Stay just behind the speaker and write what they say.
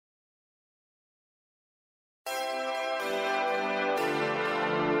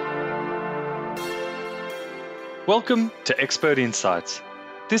Welcome to Expert Insights.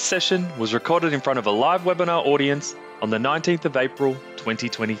 This session was recorded in front of a live webinar audience on the 19th of April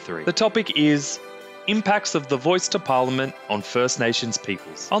 2023. The topic is Impacts of the Voice to Parliament on First Nations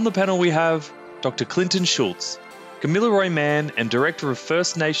Peoples. On the panel we have Dr. Clinton Schultz, Gamilaroi man and Director of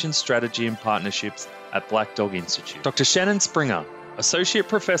First Nations Strategy and Partnerships at Black Dog Institute. Dr. Shannon Springer, Associate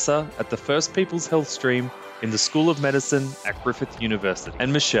Professor at the First Peoples Health Stream in the School of Medicine at Griffith University.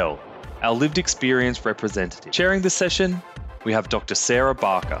 And Michelle, our lived experience representative. Chairing the session, we have Dr. Sarah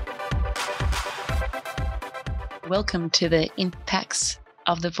Barker. Welcome to the Impacts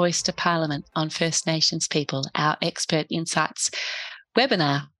of the Voice to Parliament on First Nations People, our Expert Insights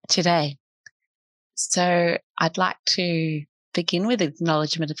webinar today. So I'd like to begin with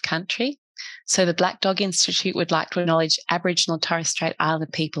acknowledgement of country. So the Black Dog Institute would like to acknowledge Aboriginal and Torres Strait Islander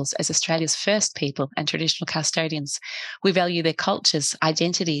peoples as Australia's first people and traditional custodians. We value their cultures,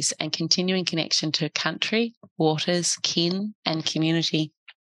 identities and continuing connection to country, waters, kin and community.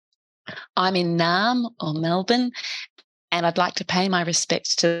 I'm in Naarm or Melbourne, and I'd like to pay my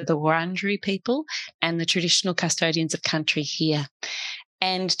respects to the Wurundjeri people and the traditional custodians of country here,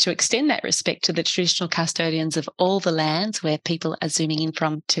 and to extend that respect to the traditional custodians of all the lands where people are zooming in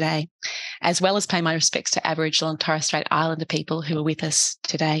from today, as well as pay my respects to Aboriginal and Torres Strait Islander people who are with us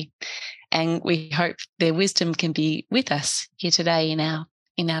today. And we hope their wisdom can be with us here today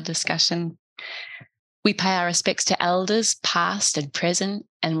in our discussion. We pay our respects to elders, past and present,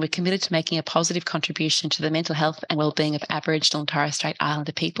 and we're committed to making a positive contribution to the mental health and wellbeing of Aboriginal and Torres Strait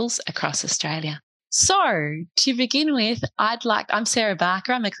Islander peoples across Australia. So, to begin with, I'm Sarah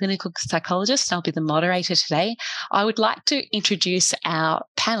Barker. I'm a clinical psychologist and I'll be the moderator today. I would like to introduce our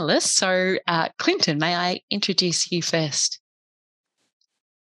panelists. So, Clinton, may I introduce you first?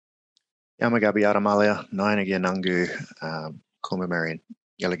 Yamagabi Aramalia, Nainagia Nangu, Kumamarian,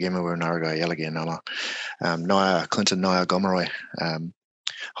 Yalagima Wurunaraga, Yalagia Nama, Naya Clinton, Naya Gomeroi.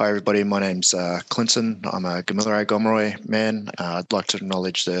 Hi everybody, my name's Clinton. I'm a Gamilaroi Gomeroi man. I'd like to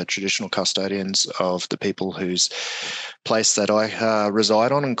acknowledge the traditional custodians of the people whose place that I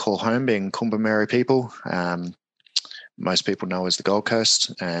reside on and call home, being Kumamari people. Most people know as the Gold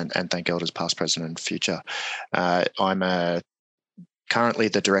Coast, and thank elders past, present and future. I'm currently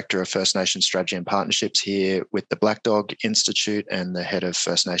the Director of First Nations Strategy and Partnerships here with the Black Dog Institute and the Head of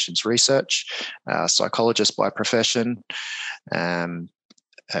First Nations Research, psychologist by profession.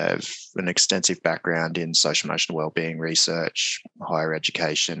 Have an extensive background in social emotional wellbeing research, higher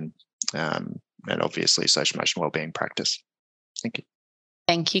education, and obviously social emotional wellbeing practice. Thank you.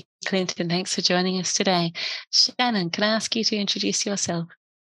 Thank you, Clinton. Thanks for joining us today. Shannon, can I ask you to introduce yourself?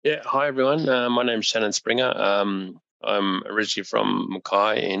 Yeah, hi everyone. My name's Shannon Springer. I'm originally from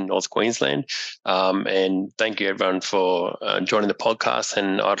Mackay in North Queensland, and thank you everyone for joining the podcast.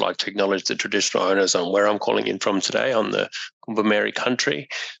 And I'd like to acknowledge the traditional owners on where I'm calling in from today on the Kumamari country.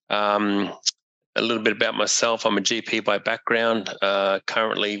 A little bit about myself. I'm a GP by background,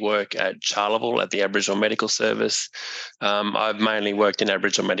 currently work at Charleville at the Aboriginal Medical Service. I've mainly worked in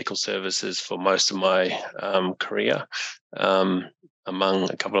Aboriginal medical services for most of my career,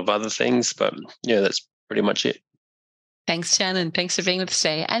 among a couple of other things, but yeah, that's pretty much it. Thanks, Shannon. Thanks for being with us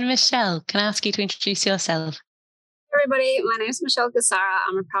today. And Michelle, can I ask you to introduce yourself? Everybody, my name is Michelle Gassara.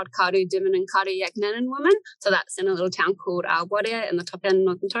 I'm a proud Kadu, Dimon and Kadu Yaknanan woman. So that's in a little town called Alboria in the top end of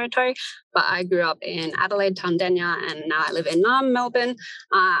Northern Territory. But I grew up in Adelaide, Tandenya, and now I live in Naarm, Melbourne.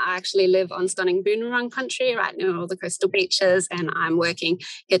 I actually live on stunning Boonwurrung country, right near all the coastal beaches. And I'm working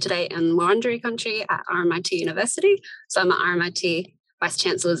here today in Wurundjeri country at RMIT University. So I'm an RMIT Vice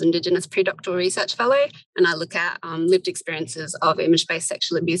Chancellor's Indigenous Predoctoral Research Fellow, and I look at lived experiences of image-based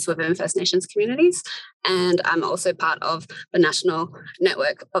sexual abuse within First Nations communities. And I'm also part of the National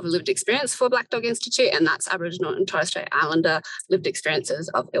Network of Lived Experience for Black Dog Institute, and that's Aboriginal and Torres Strait Islander lived experiences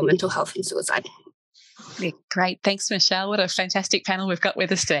of ill mental health and suicide. Yeah, great. Thanks, Michelle. What a fantastic panel we've got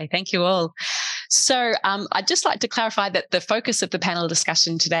with us today. Thank you all. So I'd just like to clarify that the focus of the panel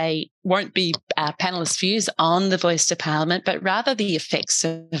discussion today won't be panelist views on the Voice to Parliament, but rather the effects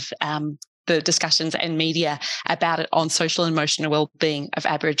of the discussions and media about it on social and emotional wellbeing of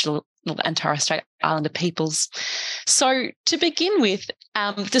Aboriginal and Torres Strait Islander peoples. So to begin with,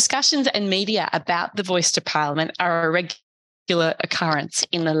 discussions and media about the Voice to Parliament are a regular occurrence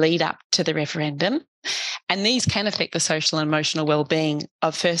in the lead up to the referendum. And these can affect the social and emotional wellbeing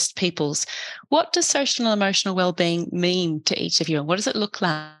of First Peoples. What does social and emotional wellbeing mean to each of you, and what does it look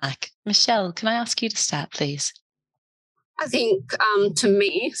like? Michelle, can I ask you to start, please? I think to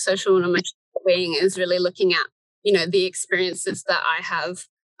me, social and emotional wellbeing is really looking at, the experiences that I have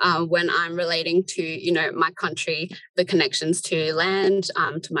when I'm relating to, my country, the connections to land,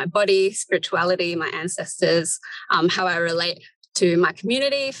 to my body, spirituality, my ancestors, how I relate to my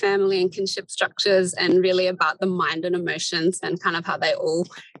community, family and kinship structures, and really about the mind and emotions and kind of how they all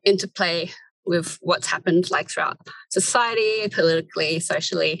interplay with what's happened like throughout society, politically,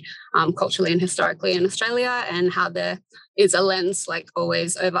 socially, culturally and historically in Australia, and how there is a lens like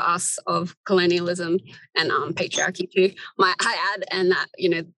always over us of colonialism and patriarchy too, might I add, and that,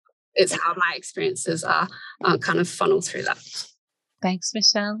 it's how my experiences are kind of funneled through that. Thanks,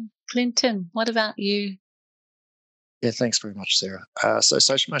 Michelle. Clinton, what about you? Yeah, thanks very much, Sarah. So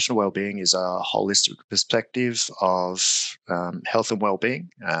social emotional wellbeing is a holistic perspective of health and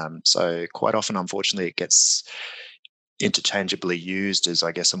wellbeing. So quite often, unfortunately, it gets interchangeably used as,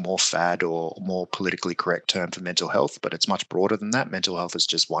 I guess, a more fad or more politically correct term for mental health, but it's much broader than that. Mental health is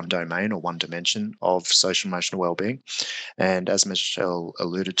just one domain or one dimension of social emotional wellbeing. And as Michelle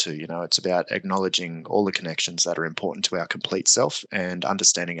alluded to, it's about acknowledging all the connections that are important to our complete self and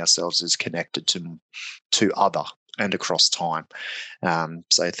understanding ourselves as connected to other and across time.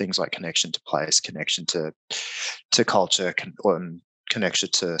 So things like connection to place, connection to culture, connection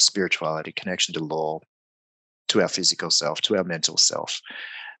to spirituality, connection to law, to our physical self, to our mental self.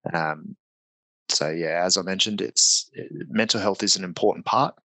 So yeah, as I mentioned, mental health is an important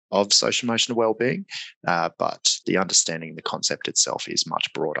part of social emotional wellbeing, but the understanding the concept itself is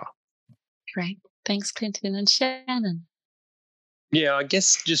much broader. Great. Thanks, Clinton. And Shannon? Yeah, I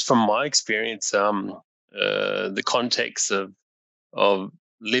guess just from my experience, the context of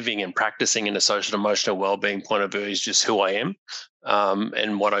living and practicing in a social emotional wellbeing point of view is just who I am,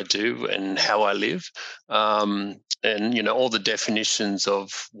 and what I do and how I live. And all the definitions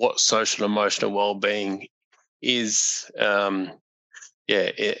of what social emotional wellbeing is.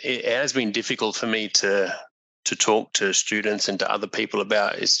 It has been difficult for me to talk to students and to other people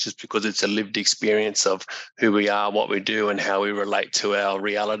about. It's just because it's a lived experience of who we are, what we do, and how we relate to our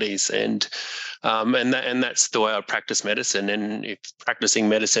realities. And that's the way I practice medicine. And if practicing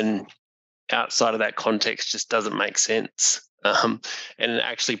medicine outside of that context just doesn't make sense. And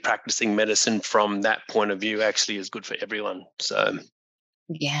actually practicing medicine from that point of view actually is good for everyone. So,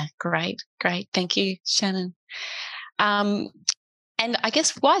 yeah, great. Thank you, Shannon. And I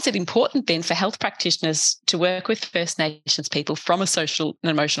guess, why is it important then for health practitioners to work with First Nations people from a social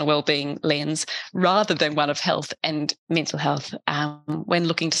and emotional wellbeing lens rather than one of health and mental health when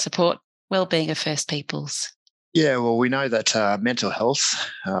looking to support wellbeing of First Peoples? Yeah, well, we know that mental health,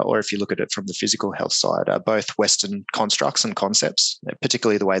 or if you look at it from the physical health side, are both Western constructs and concepts,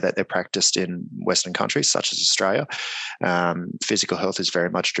 particularly the way that they're practiced in Western countries such as Australia. Physical health is very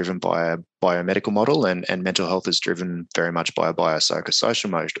much driven by a biomedical model, and mental health is driven very much by a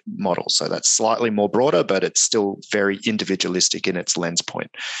biopsychosocial model. So that's slightly more broader, but it's still very individualistic in its lens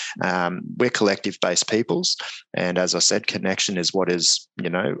point. We're collective-based peoples, and as I said, connection is what is,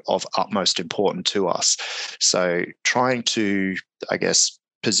 of utmost importance to us. So trying to, I guess,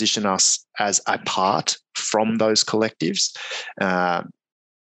 position us as a part from those collectives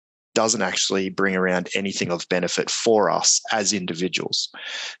doesn't actually bring around anything of benefit for us as individuals.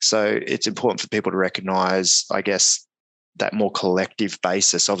 So it's important for people to recognise, I guess, that more collective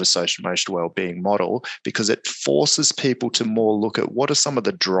basis of a social emotional wellbeing model, because it forces people to more look at what are some of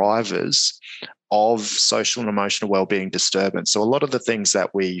the drivers of social and emotional wellbeing disturbance. So a lot of the things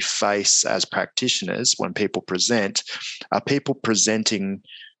that we face as practitioners when people present are people presenting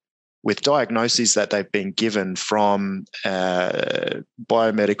with diagnoses that they've been given from a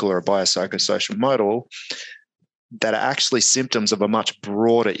biomedical or a biopsychosocial model that are actually symptoms of a much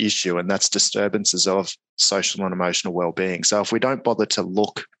broader issue, and that's disturbances of social and emotional wellbeing. So if we don't bother to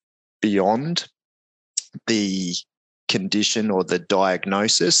look beyond the condition or the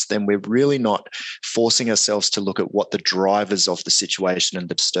diagnosis, then we're really not forcing ourselves to look at what the drivers of the situation and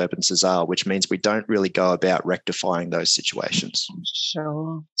the disturbances are, which means we don't really go about rectifying those situations.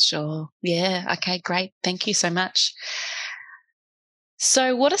 Sure. Yeah, okay, great. Thank you so much.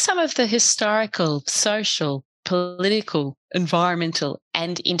 So what are some of the historical, social, political, environmental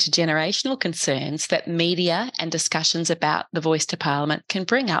and intergenerational concerns that media and discussions about the voice to Parliament can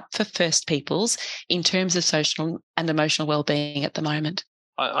bring up for First Peoples in terms of social and emotional wellbeing at the moment?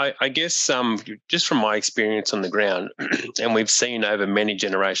 I guess just from my experience on the ground, and we've seen over many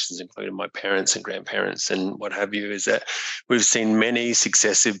generations, including my parents and grandparents and what have you, is that we've seen many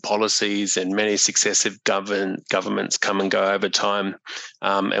successive policies and many successive governments come and go over time,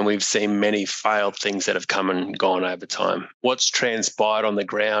 and we've seen many failed things that have come and gone over time. What's transpired on the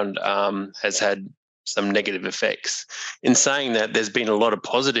ground has had some negative effects. In saying that, there's been a lot of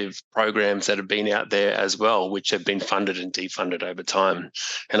positive programs that have been out there as well, which have been funded and defunded over time.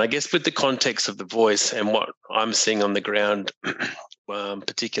 And I guess with the context of the voice and what I'm seeing on the ground,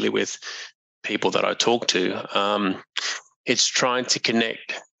 particularly with people that I talk to, it's trying to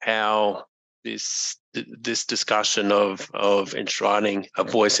connect how this discussion of enshrining a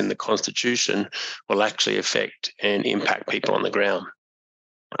voice in the Constitution will actually affect and impact people on the ground.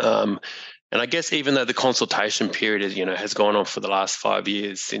 And I guess even though the consultation period, has gone on for the last 5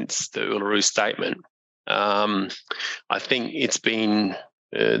 years since the Uluru Statement, I think it's been,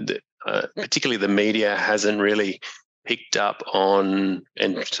 particularly the media hasn't really picked up on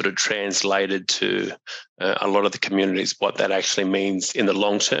and sort of translated to a lot of the communities what that actually means in the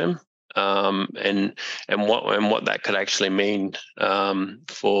long term. And what that could actually mean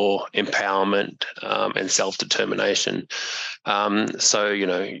for empowerment and self-determination.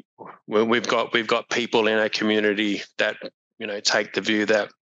 So we've got people in our community that take the view that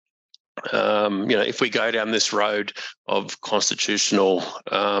if we go down this road of constitutional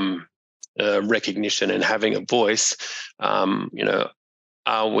recognition and having a voice,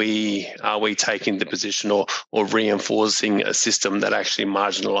 Are we taking the position or reinforcing a system that actually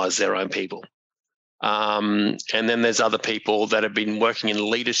marginalises their own people? And then there's other people that have been working in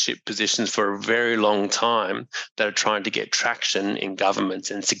leadership positions for a very long time that are trying to get traction in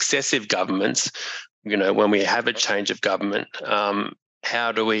governments and successive governments. When we have a change of government,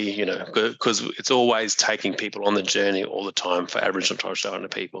 how do we, because it's always taking people on the journey all the time for Aboriginal and Torres Strait Islander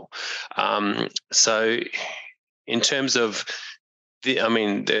people. So in terms of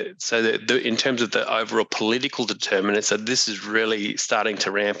in terms of the overall political determinants, so this is really starting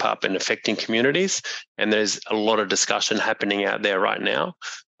to ramp up and affecting communities, and there's a lot of discussion happening out there right now.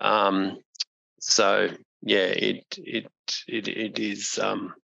 It is.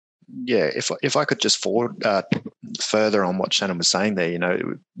 If I could just forward further on what Shannon was saying there,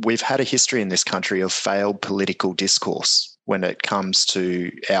 we've had a history in this country of failed political discourse when it comes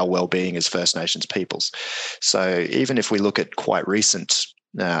to our well-being as First Nations peoples. So even if we look at quite recent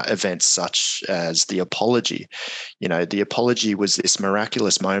events such as the apology, the apology was this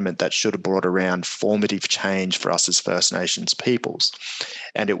miraculous moment that should have brought around formative change for us as First Nations peoples,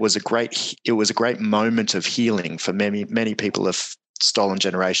 and it was a great moment of healing for many people of stolen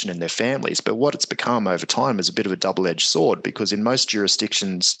generation and their families. But what it's become over time is a bit of a double-edged sword, because in most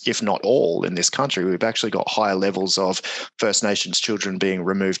jurisdictions, if not all in this country, we've actually got higher levels of First Nations children being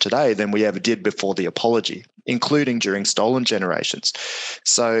removed today than we ever did before the apology, including during stolen generations.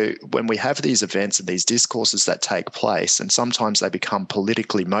 So when we have these events and these discourses that take place, and sometimes they become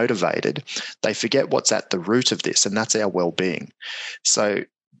politically motivated, they forget what's at the root of this, and that's our well-being. So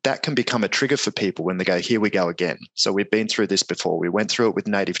that can become a trigger for people when they go, here we go again. So we've been through this before. We went through it with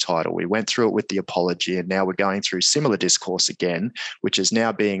native title. We went through it with the apology, and now we're going through similar discourse again, which is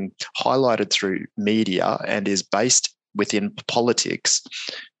now being highlighted through media and is based within politics,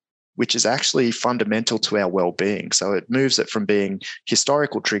 which is actually fundamental to our well-being. So it moves it from being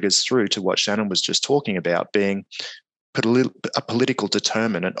historical triggers through to what Shannon was just talking about, being a political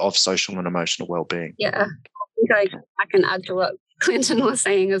determinant of social and emotional well-being. Yeah, I can add to what Clinton was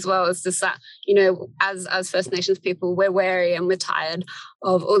saying as well, is just that, as First Nations people, we're wary and we're tired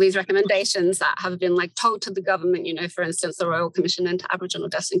of all these recommendations that have been told to the government, for instance, the Royal Commission into Aboriginal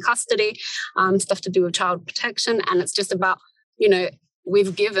Deaths in Custody, stuff to do with child protection. And it's just about,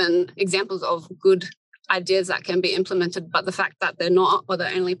 we've given examples of good ideas that can be implemented, but the fact that they're not, or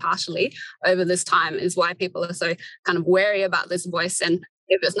they're only partially over this time, is why people are so kind of wary about this voice. And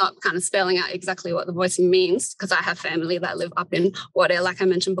if it's not kind of spelling out exactly what the voice means, because I have family that live up in Wardare, like I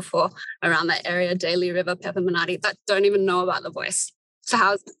mentioned before, around that area, Daly River, Pepperminati, that don't even know about the voice. So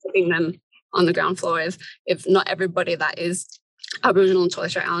how is it putting them on the ground floor if not everybody that is Aboriginal and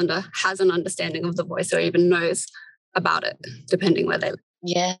Torres Strait Islander has an understanding of the voice or even knows about it, depending where they live?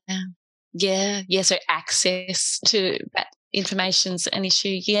 Yeah. So access to that information's an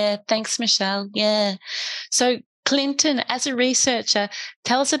issue. Yeah, thanks, Michelle. Yeah. So Clinton, as a researcher,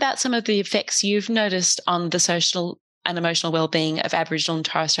 tell us about some of the effects you've noticed on the social and emotional well-being of Aboriginal and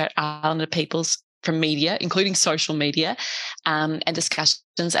Torres Strait Islander peoples from media, including social media, and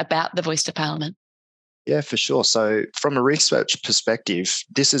discussions about the Voice to Parliament. Yeah, for sure. So from a research perspective,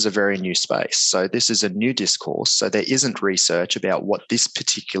 this is a very new space. So this is a new discourse. So there isn't research about what this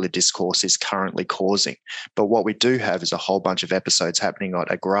particular discourse is currently causing. But what we do have is a whole bunch of episodes happening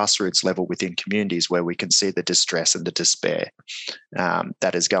at a grassroots level within communities where we can see the distress and the despair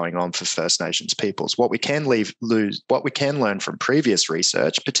that is going on for First Nations peoples. What we can learn from previous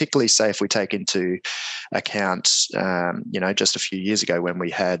research, particularly say if we take into account, just a few years ago when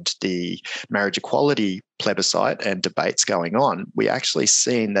we had the marriage equality plebiscite and debates going on, we actually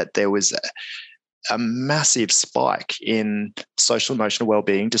seen that there was a massive spike in social emotional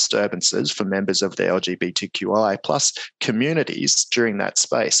wellbeing disturbances for members of the LGBTQI plus communities during that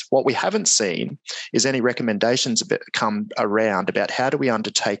space. What we haven't seen is any recommendations come around about how do we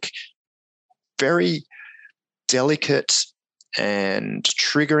undertake very delicate and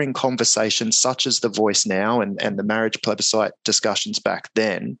triggering conversations such as the Voice Now and the marriage plebiscite discussions back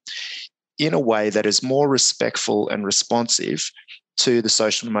then in a way that is more respectful and responsive to the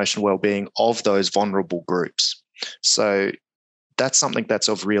social and emotional well-being of those vulnerable groups. So that's something that's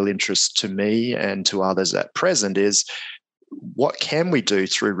of real interest to me and to others at present is what can we do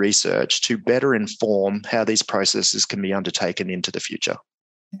through research to better inform how these processes can be undertaken into the future?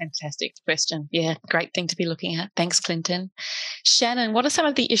 Fantastic question. Yeah, great thing to be looking at. Thanks, Clinton. Shannon, what are some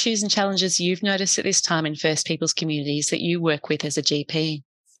of the issues and challenges you've noticed at this time in First Peoples communities that you work with as a GP?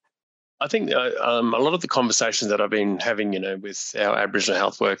 I think a lot of the conversations that I've been having, with our Aboriginal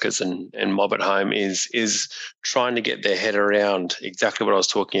health workers and mob at home is trying to get their head around exactly what I was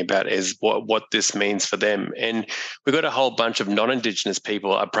talking about, is what this means for them. And we've got a whole bunch of non-Indigenous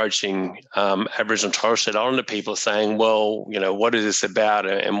people approaching Aboriginal and Torres Strait Islander people saying, well, what is this about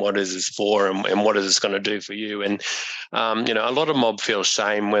and what is this for and what is this going to do for you? And, a lot of mob feel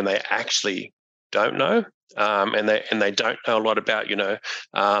shame when they actually don't know. And they don't know a lot about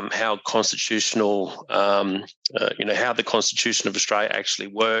how constitutional how the Constitution of Australia actually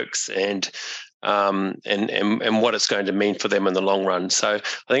works and what it's going to mean for them in the long run. So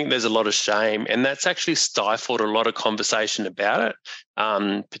I think there's a lot of shame, and that's actually stifled a lot of conversation about it,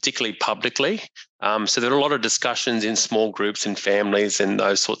 particularly publicly. So there are a lot of discussions in small groups and families and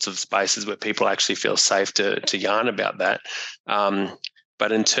those sorts of spaces where people actually feel safe to yarn about that.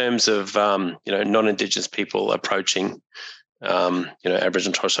 But in terms of non-Indigenous people approaching Aboriginal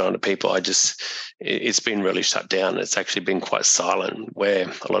and Torres Strait Islander people, it's been really shut down. It's actually been quite silent,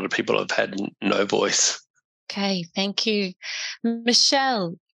 where a lot of people have had no voice. Okay, thank you.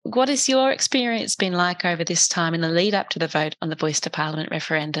 Michelle, what has your experience been like over this time in the lead up to the vote on the Voice to Parliament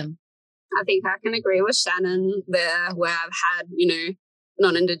referendum? I think I can agree with Shannon there, where I've had,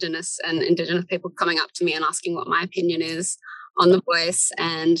 non-Indigenous and Indigenous people coming up to me and asking what my opinion is on the Voice.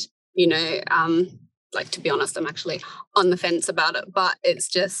 And, to be honest, I'm actually on the fence about it. But it's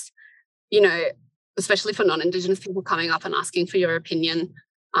just, especially for non-Indigenous people coming up and asking for your opinion,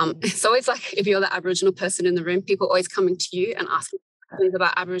 it's always like if you're the Aboriginal person in the room, people always coming to you and asking questions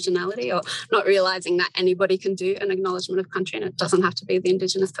about Aboriginality, or not realising that anybody can do an acknowledgement of country and it doesn't have to be the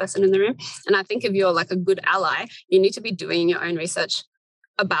Indigenous person in the room. And I think if you're like a good ally, you need to be doing your own research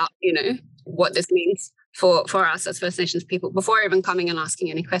about, what this means for us as First Nations people before even coming and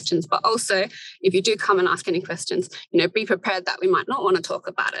asking any questions. But also, if you do come and ask any questions, be prepared that we might not want to talk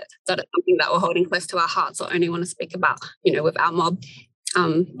about it, that it's something that we're holding close to our hearts or only want to speak about, with our mob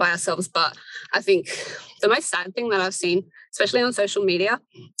by ourselves. But I think the most sad thing that I've seen, especially on social media,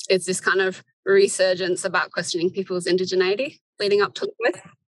 is this kind of resurgence about questioning people's indigeneity leading up to the vote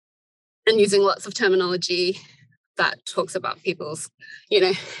and using lots of terminology that talks about people's,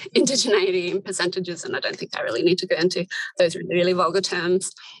 indigeneity and percentages. And I don't think I really need to go into those really vulgar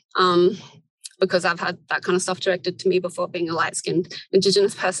terms because I've had that kind of stuff directed to me before, being a light-skinned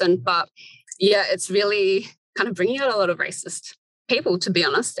Indigenous person. But yeah, it's really kind of bringing out a lot of racist people, to be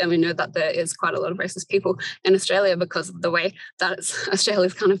honest. And we know that there is quite a lot of racist people in Australia because of the way that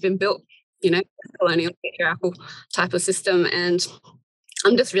Australia's kind of been built, colonial patriarchal type of system. And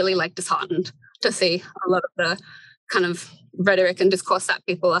I'm just really disheartened to see a lot of the kind of rhetoric and discourse that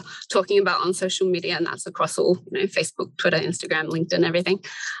people are talking about on social media, and that's across all, Facebook, Twitter, Instagram, LinkedIn, everything.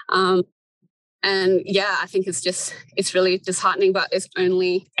 And yeah, I think it's really disheartening, but it's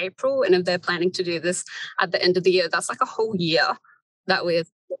only April. And if they're planning to do this at the end of the year, that's like a whole year that with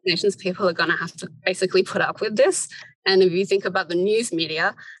Nations people are going to have to basically put up with this. And if you think about the news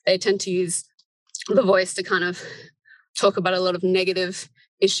media, they tend to use the Voice to kind of talk about a lot of negative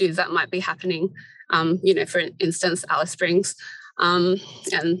issues that might be happening. For instance, Alice Springs and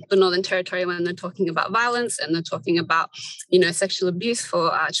the Northern Territory, when they're talking about violence and they're talking about, sexual abuse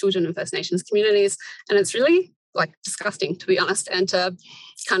for children in First Nations communities. And it's really like disgusting, to be honest, and to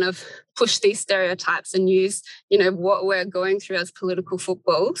kind of push these stereotypes and use, what we're going through as political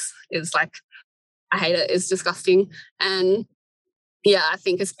footballs is like, I hate it, it's disgusting. And yeah, I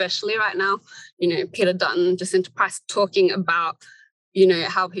think especially right now, Peter Dutton, Jacinta Price talking about,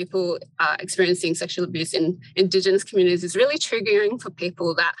 how people are experiencing sexual abuse in Indigenous communities is really triggering for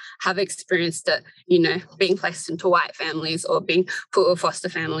people that have experienced it, being placed into white families or being put with foster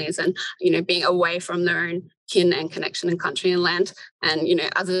families and, being away from their own kin and connection and country and land. And,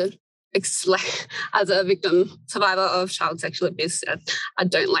 as a victim survivor of child sexual abuse, I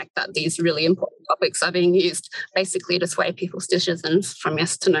don't like that these really important topics are being used basically to sway people's decisions from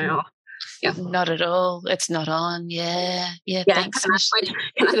yes to no. Or, yeah. Not at all. It's not on. Yeah. Thanks.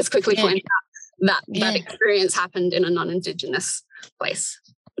 Can I just quickly point out that experience happened in a non-Indigenous place,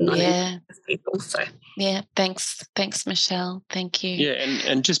 non-Indigenous people. So yeah, thanks, Michelle. Thank you. Yeah,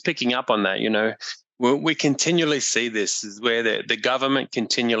 and just picking up on that, we continually see this is where the government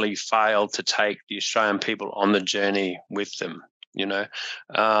continually fail to take the Australian people on the journey with them,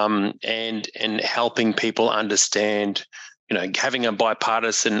 and helping people understand, having a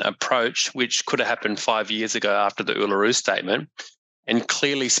bipartisan approach, which could have happened 5 years ago after the Uluru Statement, and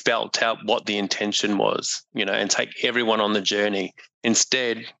clearly spelt out what the intention was, and take everyone on the journey.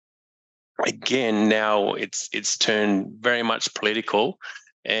 Instead, again, now it's turned very much political.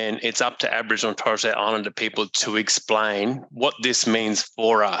 And it's up to Aboriginal and Torres Strait Islander people to explain what this means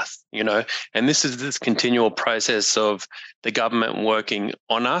for us, and this is this continual process of the government working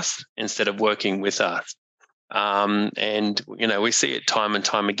on us instead of working with us. And, we see it time and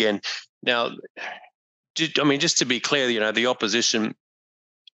time again. Now, just to be clear, the opposition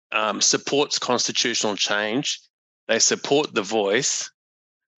supports constitutional change. They support the voice,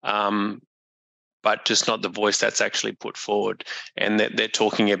 but just not the voice that's actually put forward. And they're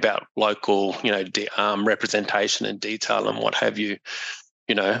talking about local, representation and detail and what have you,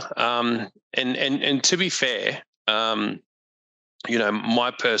 and to be fair, my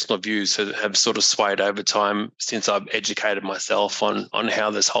personal views have sort of swayed over time since I've educated myself on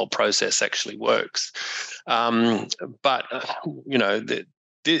how this whole process actually works. But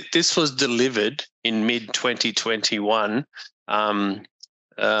this was delivered in mid-2021,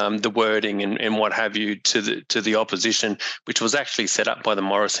 the wording and what have you to the opposition, which was actually set up by the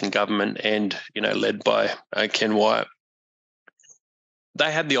Morrison government and led by Ken Wyatt. They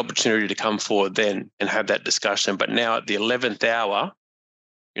had the opportunity to come forward then and have that discussion, but now at the 11th hour,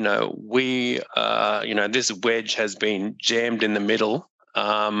 this wedge has been jammed in the middle,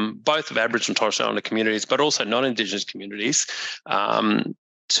 both of Aboriginal and Torres Strait Islander communities, but also non-Indigenous communities,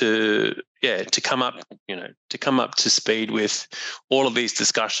 to come up to speed with all of these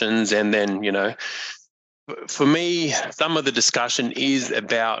discussions. And then, for me, some of the discussion is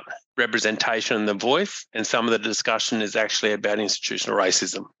about representation and the voice, and some of the discussion is actually about institutional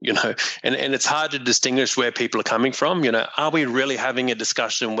racism, and it's hard to distinguish where people are coming from. Are we really having a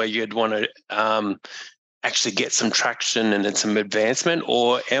discussion where you'd want to actually get some traction and some advancement,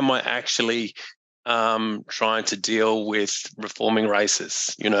 or am I actually trying to deal with reforming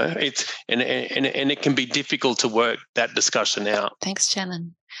racists? It's and it can be difficult to work that discussion out. Thanks,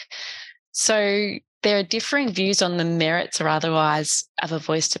 Shannon. So there are differing views on the merits or otherwise of a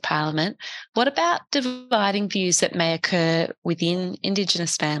voice to Parliament. What about dividing views that may occur within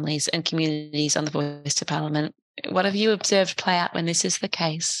Indigenous families and communities on the voice to Parliament? What have you observed play out when this is the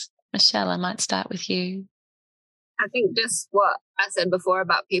case? Michelle, I might start with you. I think just what I said before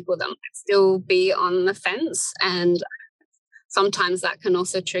about people that might still be on the fence, and sometimes that can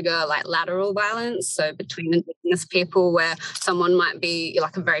also trigger like lateral violence. So between Indigenous people, where someone might be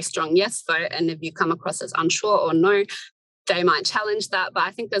like a very strong yes vote, and if you come across as unsure or no, they might challenge that. But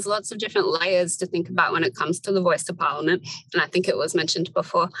I think there's lots of different layers to think about when it comes to the voice to Parliament. And I think it was mentioned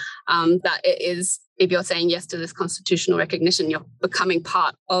before that it is, if you're saying yes to this constitutional recognition, you're becoming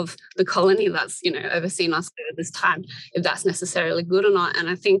part of the colony that's, overseen us over this time, if that's necessarily good or not. And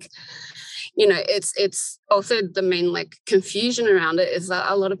I think, it's also the main confusion around it is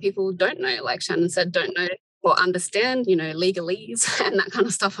that a lot of people don't know, like Shannon said, don't know or understand, legalese and that kind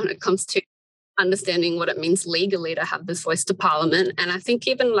of stuff when it comes to understanding what it means legally to have this voice to Parliament. And I think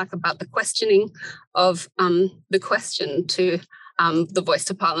even about the questioning of the question to the voice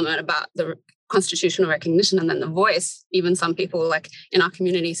to Parliament about the constitutional recognition and then the voice, even some people in our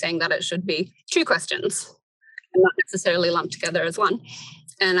community saying that it should be two questions and not necessarily lumped together as one.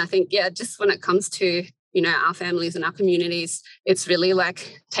 And I think, just when it comes to, our families and our communities, it's really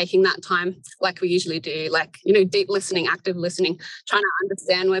taking that time like we usually do, deep listening, active listening, trying to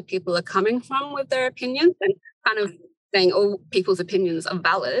understand where people are coming from with their opinions and kind of saying all people's opinions are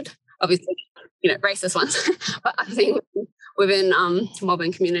valid. Obviously, racist ones. But I think within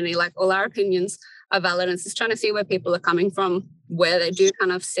Melbourne community, like, all our opinions are valid, and it's just trying to see where people are coming from, where they do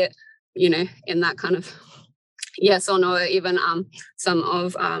kind of sit, in that kind of yes or no, or even some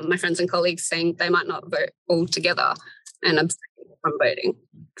of my friends and colleagues saying they might not vote altogether and abstain from voting.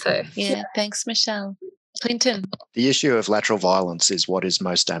 So yeah, thanks, Michelle. Clinton. The issue of lateral violence is what is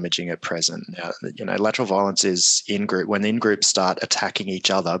most damaging at present. Now, lateral violence is in-group, when in-groups start attacking each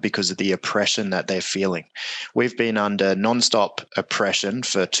other because of the oppression that they're feeling. We've been under non-stop oppression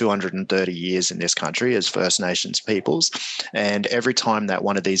for 230 years in this country as First Nations peoples, and every time that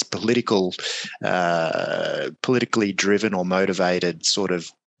one of these politically driven or motivated sort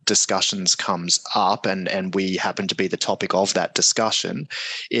of discussions comes up and we happen to be the topic of that discussion,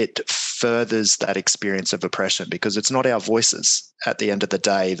 it furthers that experience of oppression, because it's not our voices at the end of the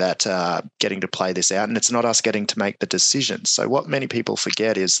day that are getting to play this out, and it's not us getting to make the decisions. So what many people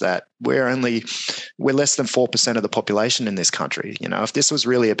forget is that we're less than 4% of the population in this country. If this was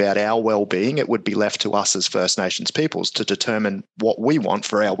really about our well-being, it would be left to us as First Nations peoples to determine what we want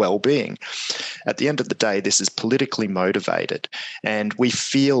for our well-being. At the end of the day, this is politically motivated, and we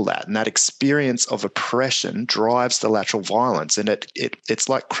feel that, and that experience of oppression drives the lateral violence. And it's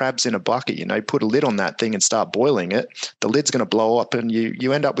like crabs in a bucket. Put a lid on that thing and start boiling it, the lid's going to blow up, and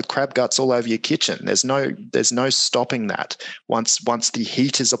you end up with crab guts all over your kitchen. There's no stopping that. Once the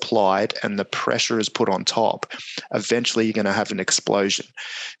heat is applied and the pressure is put on top, eventually you're going to have an explosion.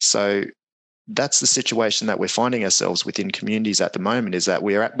 So that's the situation that we're finding ourselves within communities at the moment, is that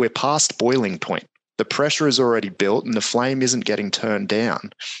we're past boiling point. The pressure is already built and the flame isn't getting turned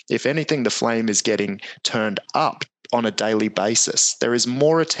down. If anything, the flame is getting turned up on a daily basis. There is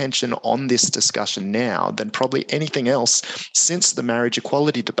more attention on this discussion now than probably anything else since the marriage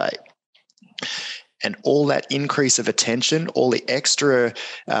equality debate. And all that increase of attention, all the extra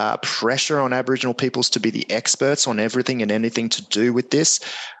pressure on Aboriginal peoples to be the experts on everything and anything to do with this,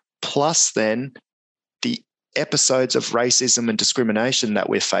 plus then the episodes of racism and discrimination that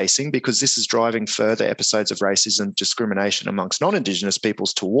we're facing, because this is driving further episodes of racism and discrimination amongst non-Indigenous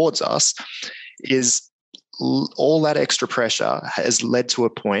peoples towards us, is all that extra pressure has led to a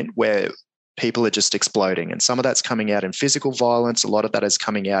point where people are just exploding. And some of that's coming out in physical violence. A lot of that is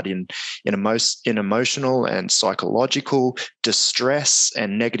coming out in emotional and psychological distress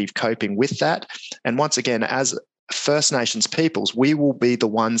and negative coping with that. And once again, as First Nations peoples, we will be the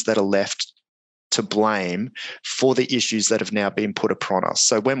ones that are left to blame for the issues that have now been put upon us.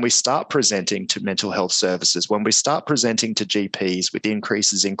 So when we start presenting to mental health services, when we start presenting to GPs with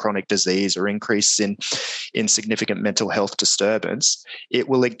increases in chronic disease or increase in significant mental health disturbance, it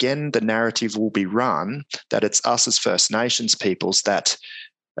will again, the narrative will be run that it's us as First Nations peoples that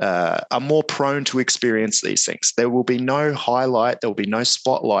are more prone to experience these things. There will be no highlight, there will be no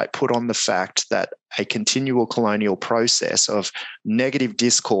spotlight put on the fact that a continual colonial process of negative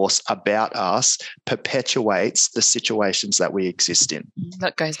discourse about us perpetuates the situations that we exist in.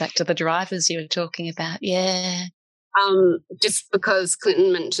 That goes back to the drivers you were talking about. Yeah. Just because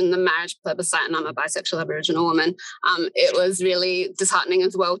Clinton mentioned the marriage plebiscite, and I'm a bisexual Aboriginal woman, it was really disheartening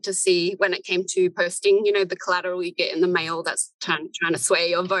as well to see when it came to posting, the collateral you get in the mail that's trying to sway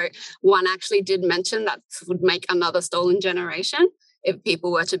your vote. One actually did mention that would make another stolen generation if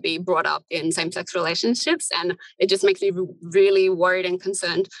people were to be brought up in same-sex relationships. And it just makes me really worried and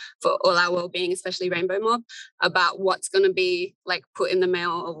concerned for all our well-being, especially Rainbow Mob, about what's going to be put in the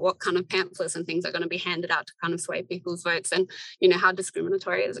mail, or what kind of pamphlets and things are going to be handed out to kind of sway people's votes, and how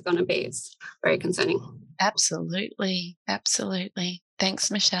discriminatory is it going to be. It's very concerning. Absolutely. Thanks,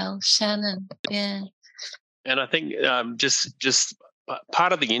 Michelle. Shannon. Yeah. And I think just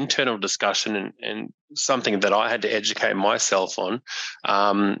part of the internal discussion and something that I had to educate myself on,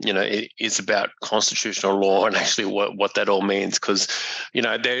 it is about constitutional law and actually what that all means. Because,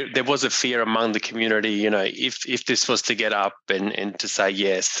 there was a fear among the community, if this was to get up and to say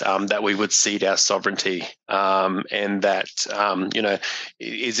yes, that we would cede our sovereignty, and that,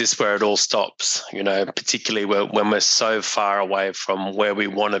 is this where it all stops? Particularly when we're so far away from where we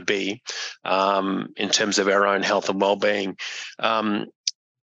want to be in terms of our own health and well-being.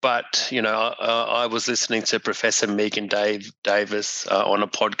 But, I was listening to Professor Megan Davis on a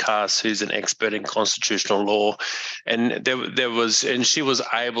podcast, who's an expert in constitutional law, and she was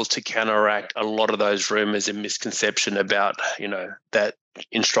able to counteract a lot of those rumours and misconception about, that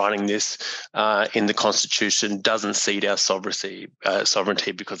enshrining this in the Constitution doesn't cede our sovereignty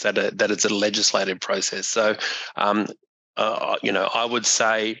because that is a legislative process. So, I would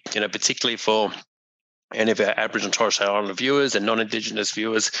say, particularly for And if our Aboriginal and Torres Strait Islander viewers and non-Indigenous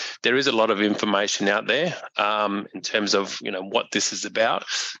viewers, there is a lot of information out there in terms of, what this is about.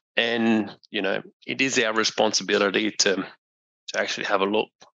 And, it is our responsibility to actually have a look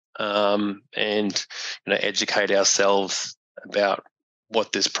and, educate ourselves about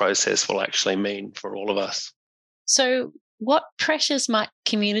what this process will actually mean for all of us. So what pressures might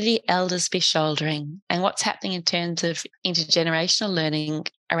community elders be shouldering, and what's happening in terms of intergenerational learning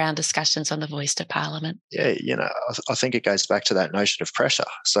around discussions on the voice to Parliament? Yeah, I think it goes back to that notion of pressure.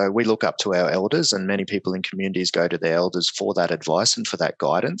 So we look up to our elders, and many people in communities go to their elders for that advice and for that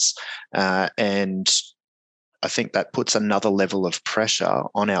guidance. And I think that puts another level of pressure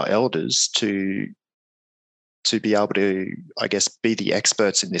on our elders to be able to, I guess, be the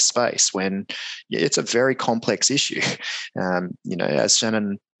experts in this space when it's a very complex issue. As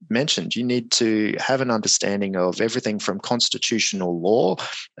Shannon mentioned, you need to have an understanding of everything from constitutional law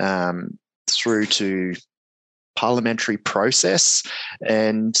through to parliamentary process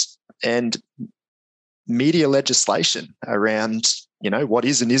and media legislation around what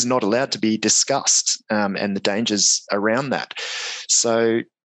is and is not allowed to be discussed and the dangers around that. So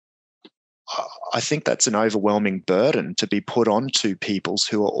I think that's an overwhelming burden to be put onto peoples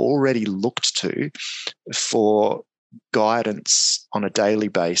who are already looked to for guidance on a daily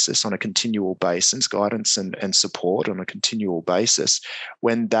basis, on a continual basis, guidance and support on a continual basis,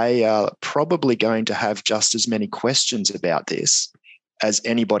 when they are probably going to have just as many questions about this as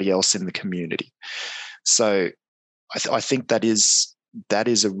anybody else in the community. So I think that is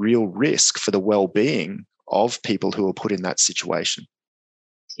a real risk for the well-being of people who are put in that situation.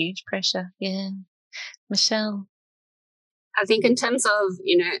 Huge pressure, yeah. Michelle? I think in terms of,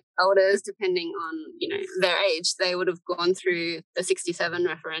 elders, depending on, their age, they would have gone through the 67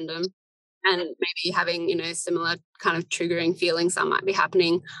 referendum and maybe having, similar kind of triggering feelings that might be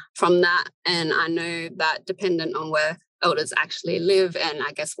happening from that. And I know that dependent on where elders actually live and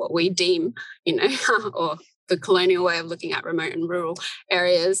I guess what we deem, or the colonial way of looking at remote and rural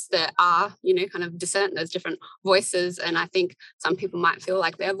areas, that are, kind of dissent. There's different voices. And I think some people might feel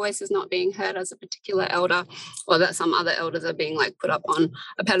like their voice is not being heard as a particular elder, or that some other elders are being put up on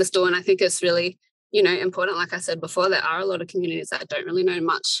a pedestal. And I think it's really, important. Like I said before, there are a lot of communities that don't really know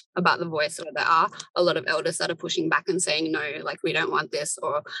much about the voice, or there are a lot of elders that are pushing back and saying, no, we don't want this,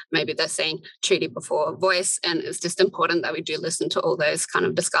 or maybe they're saying treaty before voice. And it's just important that we do listen to all those kind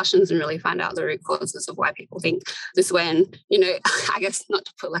of discussions and really find out the root causes of why people think this way. And, I guess not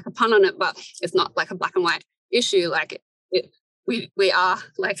to put a pun on it, but it's not a black and white issue. We are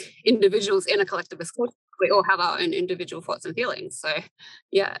individuals in a collectivist culture. We all have our own individual thoughts and feelings. So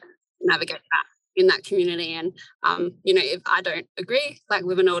yeah, navigate that in that community. And if I don't agree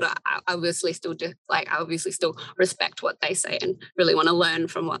with an elder, I obviously still respect what they say and really want to learn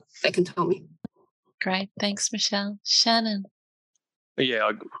from what they can tell me. Great, thanks, Michelle. Shannon?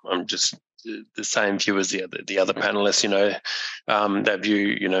 Yeah, I'm just the same view as the other panelists. That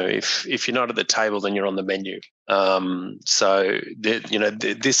view, if you're not at the table, then you're on the menu. So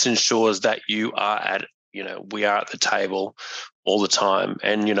this ensures that you are at we are at the table all the time.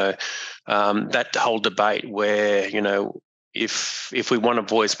 And, that whole debate where, if we want a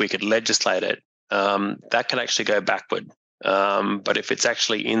voice, we could legislate it, that can actually go backward. But if it's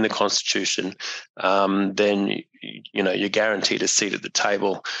actually in the Constitution, then, you're guaranteed a seat at the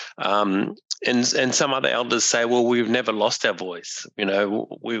table. And some other elders say, well, we've never lost our voice.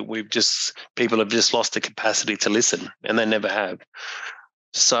 People have just lost the capacity to listen, and they never have.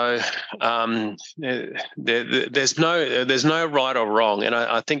 So there's no right or wrong, and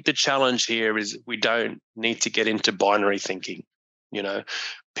I think the challenge here is we don't need to get into binary thinking.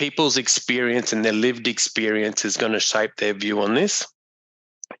 People's experience and their lived experience is going to shape their view on this.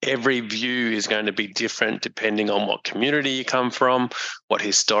 Every view is going to be different depending on what community you come from, what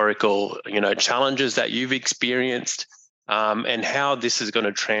historical challenges that you've experienced, and how this is going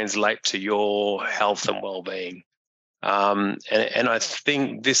to translate to your health and well-being. And I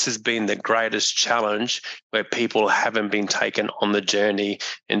think this has been the greatest challenge, where people haven't been taken on the journey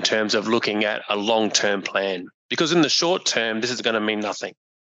in terms of looking at a long-term plan. Because in the short term, this is going to mean nothing.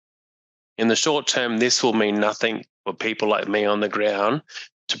 In the short term, this will mean nothing for people like me on the ground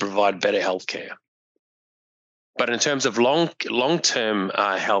to provide better healthcare. But in terms of long-term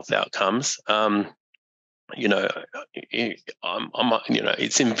health outcomes,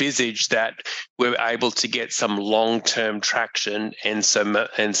 it's envisaged that we're able to get some long-term traction and some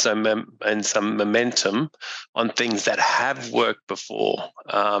momentum on things that have worked before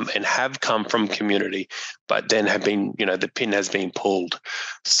and have come from community, but then have been, the pin has been pulled.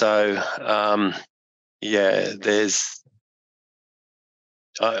 So,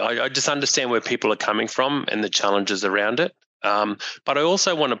 I just understand where people are coming from and the challenges around it. But I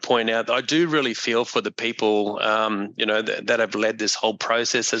also want to point out that I do really feel for the people, that have led this whole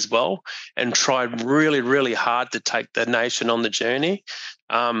process as well and tried really, really hard to take the nation on the journey,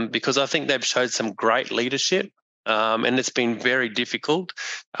 because I think they've showed some great leadership, and it's been very difficult,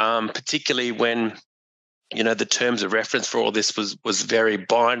 particularly when, the terms of reference for all this was very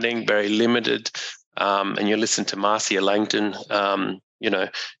binding, very limited. And you listen to Marcia Langton,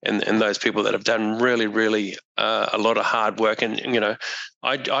 and those people that have done really, really a lot of hard work. And,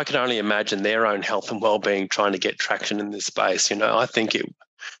 I can only imagine their own health and well-being trying to get traction in this space. I think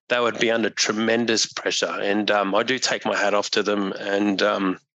they would be under tremendous pressure. And I do take my hat off to them. And,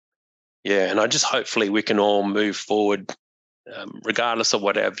 and I just hopefully we can all move forward, regardless of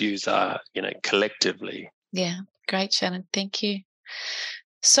what our views are, collectively. Yeah, great, Shannon. Thank you.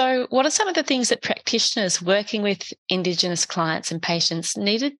 So what are some of the things that practitioners working with Indigenous clients and patients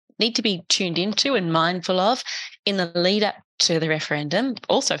need to be tuned into and mindful of in the lead up to the referendum,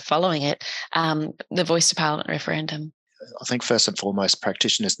 also following it, the Voice to Parliament referendum? I think first and foremost,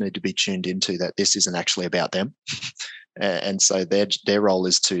 practitioners need to be tuned into that this isn't actually about them. And so their role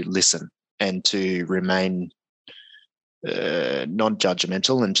is to listen and to remain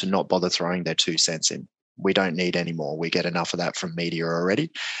non-judgmental and to not bother throwing their 2 cents in. We don't need any more. We get enough of that from media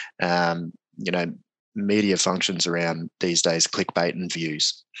already. Media functions around these days clickbait and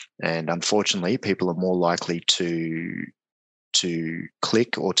views. And unfortunately, people are more likely to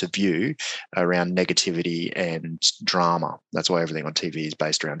click or to view around negativity and drama. That's why everything on TV is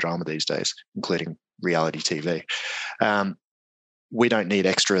based around drama these days, including reality TV. We don't need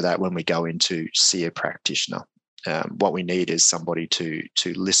extra of that when we go in to see a practitioner. What we need is somebody to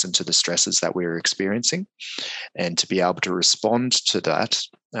listen to the stresses that we're experiencing and to be able to respond to that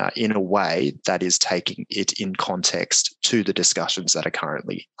in a way that is taking it in context to the discussions that are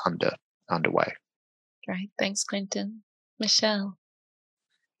currently underway. Great. Thanks, Clinton. Michelle?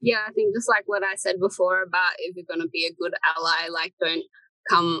 Yeah, I think just like what I said before about if you're going to be a good ally, like don't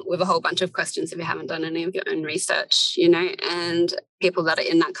come with a whole bunch of questions if you haven't done any of your own research, and people that are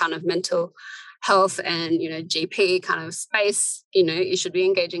in that kind of mental health and, GP kind of space, you should be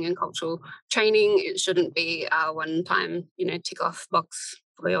engaging in cultural training. It shouldn't be a one-time, tick off box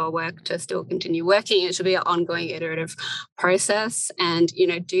for your work to still continue working. It should be an ongoing iterative process and,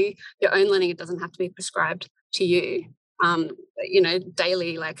 do your own learning. It doesn't have to be prescribed to you.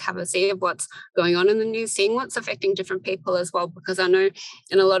 Daily, like have a see of what's going on in the news, seeing what's affecting different people as well, because I know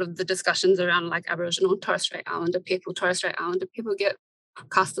in a lot of the discussions around like Aboriginal, Torres Strait Islander people get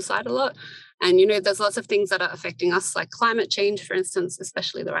cast aside a lot. And, there's lots of things that are affecting us, like climate change, for instance,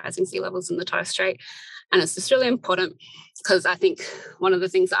 especially the rising sea levels in the Torres Strait. And it's just really important because I think one of the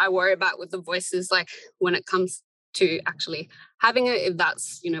things that I worry about with the voice is like when it comes to actually having it, if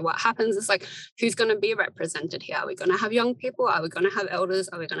that's, what happens, is like, who's going to be represented here? Are we going to have young people? Are we going to have elders?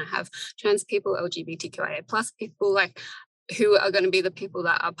 Are we going to have trans people, LGBTQIA plus people? Like, who are going to be the people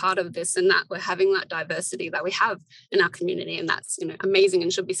that are part of this, and that we're having that diversity that we have in our community, and that's amazing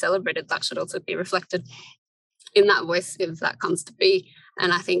and should be celebrated. That should also be reflected in that voice if that comes to be.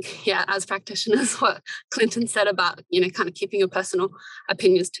 And I think, as practitioners, what Clinton said about kind of keeping your personal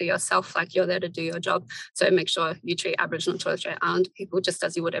opinions to yourself, like you're there to do your job, so make sure you treat Aboriginal, Torres Strait Islander people just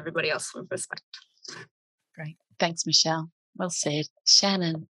as you would everybody else with respect. Great, thanks, Michelle. Well said.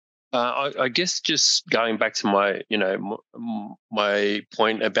 Shannon? I guess just going back to my, my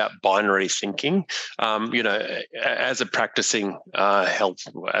point about binary thinking, as a practicing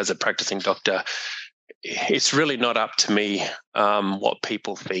as a practicing doctor, it's really not up to me what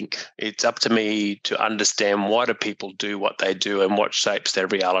people think. It's up to me to understand why do people do what they do and what shapes their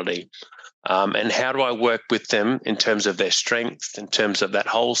reality. And how do I work with them in terms of their strengths, in terms of that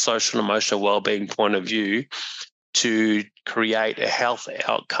whole social and emotional wellbeing point of view, to create a health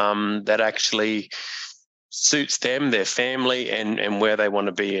outcome that actually suits them, their family, and where they want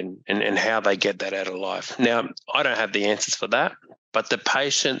to be and how they get that out of life. Now, I don't have the answers for that, but the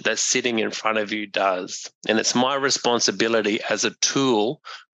patient that's sitting in front of you does. And it's my responsibility as a tool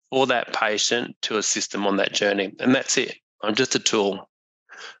for that patient to assist them on that journey. And that's it. I'm just a tool.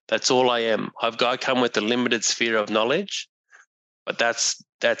 That's all I am. I come with a limited sphere of knowledge, but that's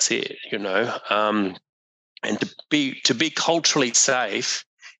it, And to be culturally safe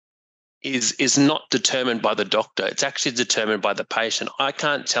is not determined by the doctor. It's actually determined by the patient. I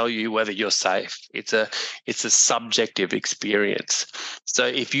can't tell you whether you're safe. It's a subjective experience. So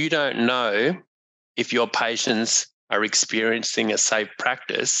if you don't know if your patients are experiencing a safe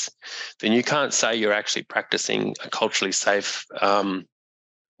practice, then you can't say you're actually practicing a culturally safe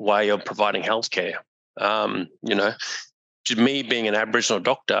way of providing healthcare. me being an Aboriginal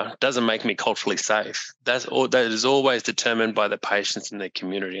doctor doesn't make me culturally safe. That is always determined by the patients in their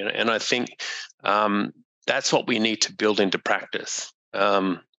community, and I think that's what we need to build into practice.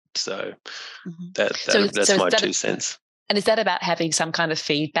 That's my 2 cents. And is that about having some kind of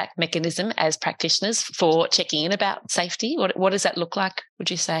feedback mechanism as practitioners for checking in about safety? What does that look like,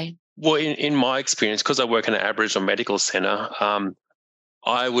 would you say? Well, in my experience, because I work in an Aboriginal medical centre,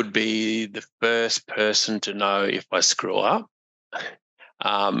 I would be the first person to know if I screw up,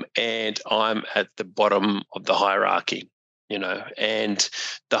 and I'm at the bottom of the hierarchy, and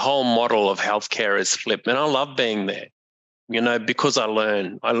the whole model of healthcare is flipped. And I love being there, because I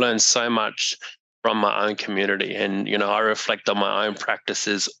learn so much from my own community, and I reflect on my own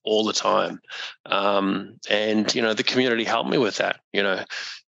practices all the time, and the community helped me with that.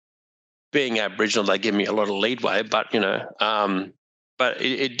 Being Aboriginal, they give me a lot of leadway, but but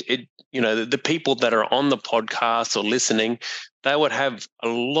the people that are on the podcast or listening, they would have a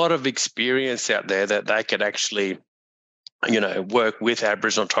lot of experience out there that they could actually work with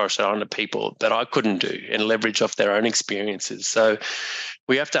Aboriginal Torres Strait Islander people that I couldn't do, and leverage off their own experiences. So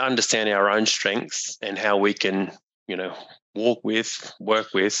we have to understand our own strengths and how we can, work with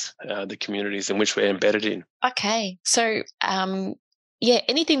the communities in which we're embedded in. Okay. So,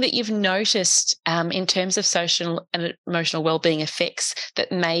 anything that you've noticed in terms of social and emotional wellbeing effects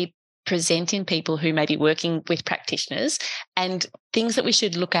that may present in people who may be working with practitioners, and things that we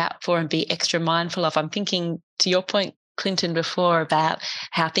should look out for and be extra mindful of. I'm thinking, to your point, Clinton, before, about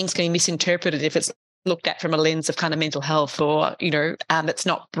how things can be misinterpreted if it's looked at from a lens of kind of mental health, or it's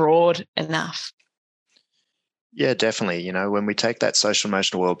not broad enough. Yeah, definitely. When we take that social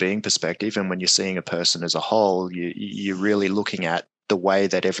emotional wellbeing perspective, and when you're seeing a person as a whole, you're really looking at the way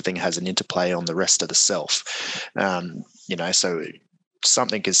that everything has an interplay on the rest of the self. So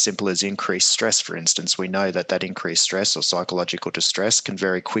something as simple as increased stress, for instance, we know that increased stress or psychological distress can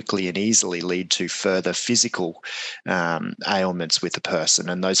very quickly and easily lead to further physical ailments with the person.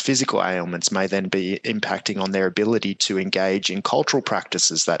 And those physical ailments may then be impacting on their ability to engage in cultural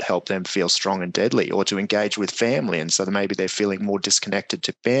practices that help them feel strong and deadly, or to engage with family. And so maybe they're feeling more disconnected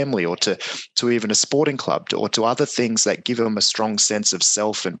to family, or to even a sporting club, or to other things that give them a strong sense of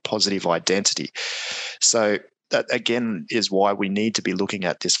self and positive identity. So that, again, is why we need to be looking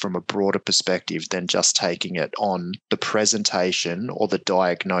at this from a broader perspective than just taking it on the presentation or the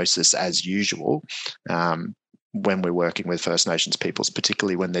diagnosis as usual when we're working with First Nations peoples,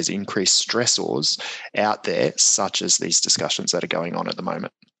 particularly when there's increased stressors out there, such as these discussions that are going on at the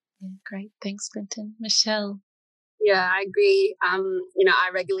moment. Yeah, great. Thanks, Clinton. Michelle? Yeah, I agree. I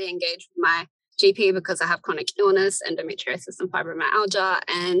regularly engage with my GP because I have chronic illness, endometriosis and fibromyalgia,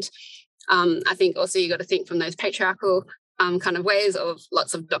 and I think also you got to think from those patriarchal kind of ways of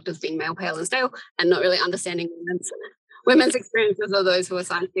lots of doctors being male, pale and stale, and not really understanding women's experiences, or those who are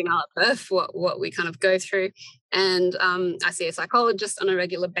assigned female at birth, what we kind of go through. And I see a psychologist on a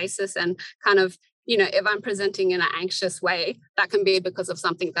regular basis, and kind of, if I'm presenting in an anxious way, that can be because of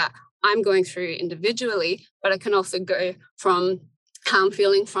something that I'm going through individually, but it can also go from how I'm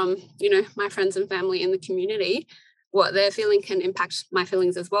feeling from, my friends and family in the community. What they're feeling can impact my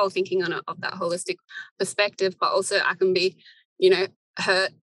feelings as well, thinking of that holistic perspective. But also I can be,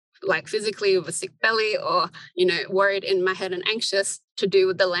 hurt like physically with a sick belly, or, worried in my head and anxious to do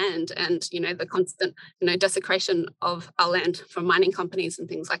with the land and, the constant, desecration of our land from mining companies and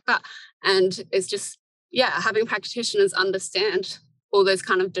things like that. And it's just, having practitioners understand all those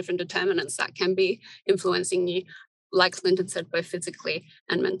kind of different determinants that can be influencing you, like Clinton said, both physically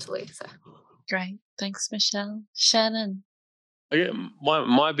and mentally. So great. Thanks, Michelle. Shannon?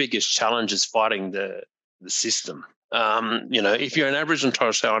 My biggest challenge is fighting the system. If you're an Aboriginal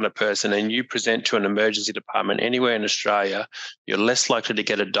Torres Strait Islander person and you present to an emergency department anywhere in Australia, you're less likely to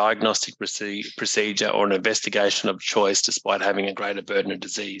get a diagnostic procedure or an investigation of choice, despite having a greater burden of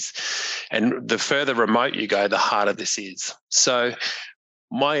disease. And the further remote you go, the harder this is. So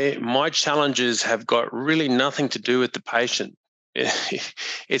my challenges have got really nothing to do with the patient.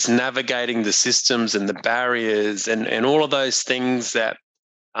 It's navigating the systems and the barriers and all of those things that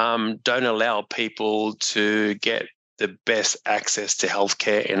don't allow people to get the best access to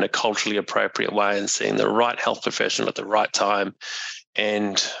healthcare in a culturally appropriate way, and seeing the right health professional at the right time,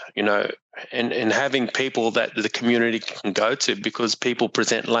 and and having people that the community can go to, because people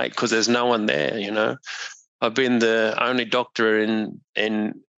present late because there's no one there. I've been the only doctor in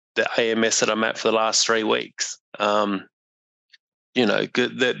the AMS that I'm at for the last 3 weeks. The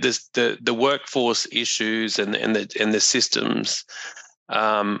workforce issues and the systems,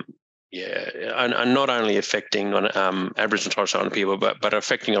 are not only affecting on Aboriginal and Torres Strait Islander people, but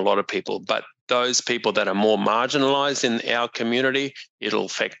affecting a lot of people. But those people that are more marginalised in our community, it'll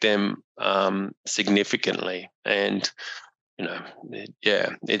affect them significantly. And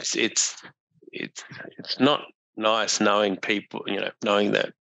it's not nice knowing people, knowing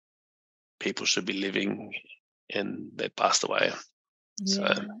that people should be living and they passed away. So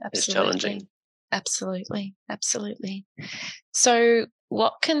it's challenging. Absolutely. So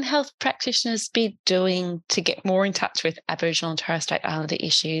what can health practitioners be doing to get more in touch with Aboriginal and Torres Strait Islander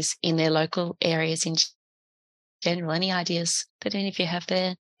issues in their local areas in general? Any ideas that any of you have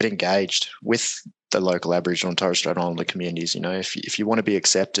there? Get engaged with the local Aboriginal and Torres Strait Islander communities. If you want to be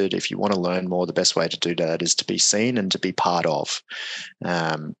accepted, if you want to learn more, the best way to do that is to be seen and to be part of.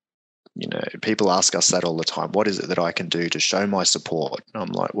 People ask us that all the time. What is it that I can do to show my support? And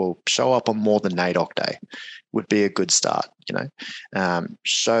I'm like, well, show up on more than NAIDOC Day would be a good start.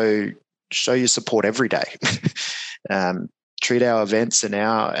 Show your support every day. Treat our events and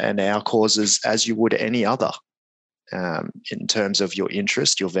our causes as you would any other, in terms of your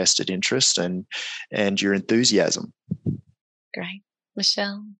interest, your vested interest, and your enthusiasm. Great,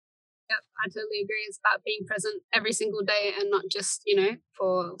 Michelle. Yep, I totally agree. It's about being present every single day and not just,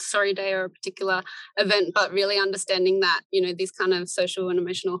 for Sorry Day or a particular event, but really understanding that, these kind of social and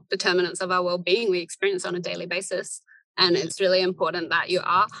emotional determinants of our well-being we experience on a daily basis. And it's really important that you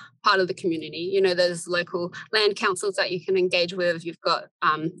are part of the community. There's local land councils that you can engage with. You've got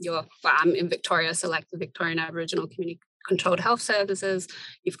I'm in Victoria, so like the Victorian Aboriginal Community Controlled Health Services.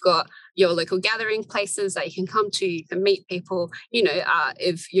 You've got your local gathering places that you can come to. You can meet people.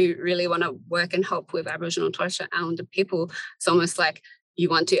 If you really want to work and help with Aboriginal and Torres Strait Islander people, it's almost like you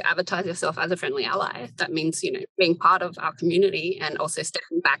want to advertise yourself as a friendly ally. That means, being part of our community and also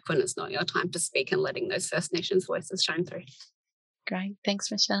stepping back when it's not your time to speak and letting those First Nations voices shine through. Great.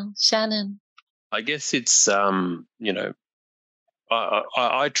 Thanks, Michelle. Shannon. I guess it's, I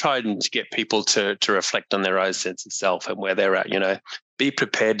tried to get people to reflect on their own sense of self and where they're at. Be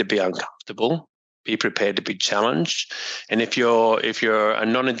prepared to be uncomfortable, be prepared to be challenged. And if you're a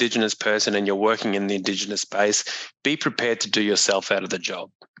non-Indigenous person and you're working in the Indigenous space, be prepared to do yourself out of the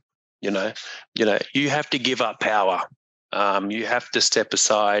job. You have to give up power. You have to step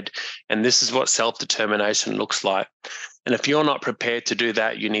aside, and this is what self-determination looks like. And if you're not prepared to do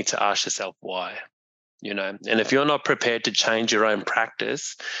that, you need to ask yourself why. And if you're not prepared to change your own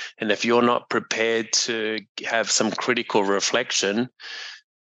practice, and if you're not prepared to have some critical reflection,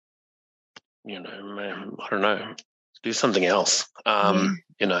 I don't know, do something else. Yeah.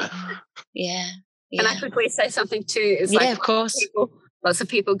 Can I quickly say something too? It's of course. Lots of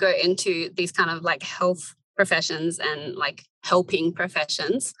people go into these kind of like health professions and like helping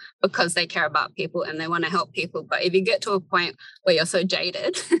professions because they care about people and they want to help people. But if you get to a point where you're so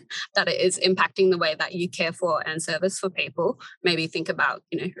jaded that it is impacting the way that you care for and service for people, maybe think about,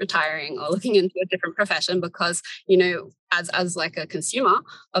 retiring or looking into a different profession because, as like a consumer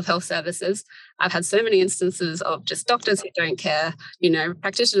of health services, I've had so many instances of just doctors who don't care,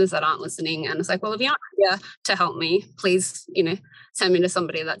 practitioners that aren't listening. And it's like, well, if you're not here to help me, please, send me to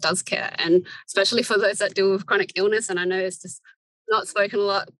somebody that does care. And especially for those that deal with chronic illness. And I know it's just not spoken a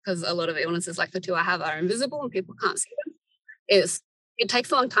lot because a lot of illnesses like the two I have are invisible and people can't see them. It takes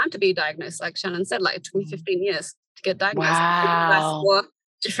a long time to be diagnosed. Like Shannon said, like it took me 15 years to get diagnosed. Wow. For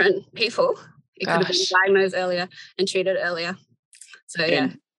different people. It could have been diagnosed earlier and treated earlier. So,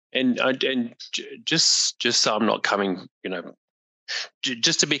 And just so I'm not coming,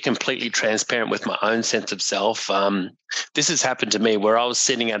 just to be completely transparent with my own sense of self, this has happened to me where I was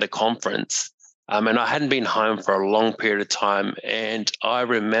sitting at a conference and I hadn't been home for a long period of time. And I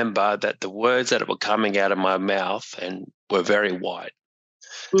remember that the words that were coming out of my mouth and were very white.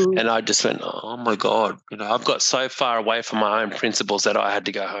 And I just went, oh my God, I've got so far away from my own principles that I had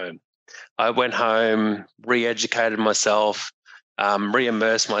to go home. I went home, re-educated myself,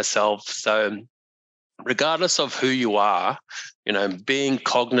 re-immersed myself. So regardless of who you are, being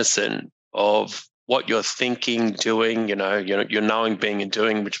cognizant of what you're thinking, doing, your knowing, being and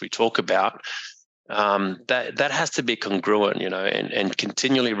doing, which we talk about, that has to be congruent, and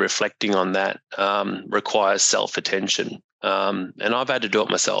continually reflecting on that requires self-attention. And I've had to do it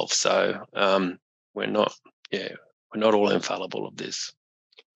myself. So we're not all infallible of this.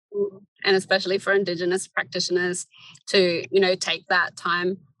 And especially for Indigenous practitioners to, take that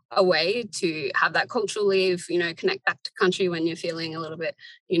time away to have that cultural leave, connect back to country when you're feeling a little bit,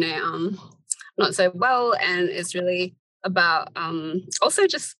 not so well. And it's really about also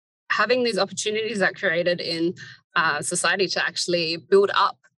just having these opportunities that created in society to actually build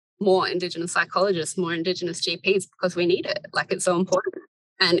up more Indigenous psychologists, more Indigenous GPs, because we need it. Like, it's so important.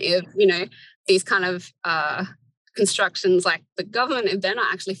 And if, these kind of constructions like the government, if they're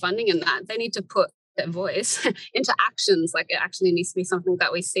not actually funding in that, they need to put their voice into actions. Like, it actually needs to be something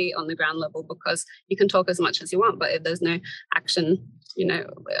that we see on the ground level, because you can talk as much as you want, but if there's no action,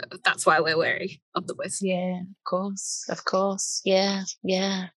 that's why we're wary of the voice. Yeah, of course. Yeah.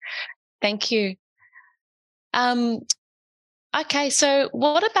 Thank you. Okay, so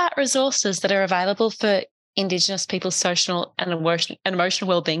what about resources that are available for Indigenous people's social and emotional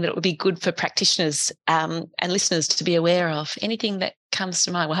wellbeing that it would be good for practitioners and listeners to be aware of? Anything that comes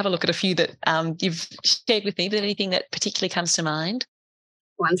to mind? We'll have a look at a few that you've shared with me, but anything that particularly comes to mind?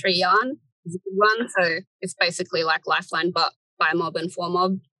 1-3 Yarn is a good one. So it's basically like Lifeline, but by mob and for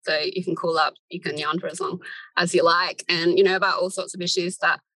mob. So you can call up, you can yarn for as long as you like, and about all sorts of issues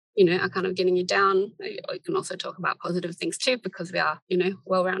that are kind of getting you down. You can also talk about positive things too, because we are,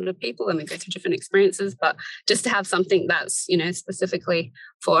 well-rounded people and we go through different experiences. But just to have something that's, specifically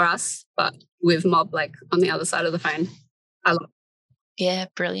for us, but with mob like on the other side of the phone, I love it. Yeah,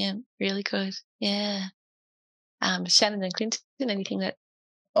 brilliant. Really good. Yeah. Shannon and Clinton, anything that?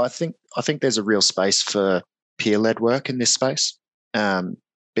 I think there's a real space for peer-led work in this space.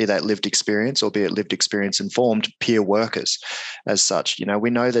 Be that lived experience or be it lived experience informed peer workers as such. We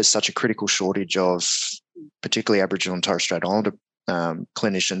know there's such a critical shortage of particularly Aboriginal and Torres Strait Islander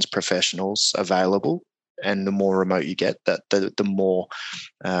clinicians, professionals available. And the more remote you get, the more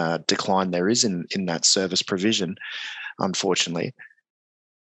decline there is in that service provision, unfortunately.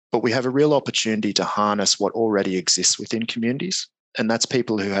 But we have a real opportunity to harness what already exists within communities. And that's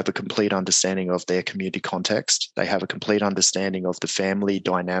people who have a complete understanding of their community context. They have a complete understanding of the family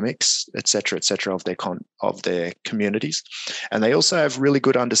dynamics, et cetera, of their communities. And they also have really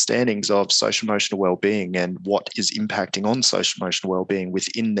good understandings of social emotional well-being and what is impacting on social emotional well-being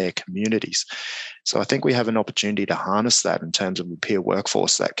within their communities. So I think we have an opportunity to harness that in terms of a peer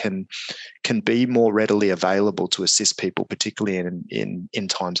workforce that can be more readily available to assist people, particularly in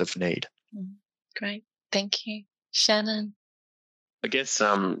times of need. Great. Thank you. Shannon? I guess,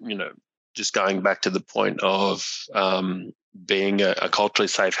 just going back to the point of being a culturally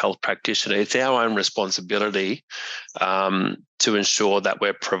safe health practitioner, it's our own responsibility to ensure that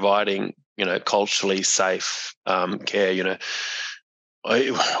we're providing, culturally safe care.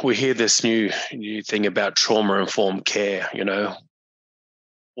 We hear this new thing about trauma-informed care.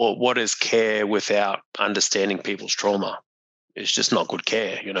 Well, what is care without understanding people's trauma? It's just not good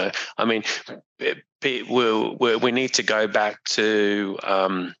care, I mean, we need to go back to,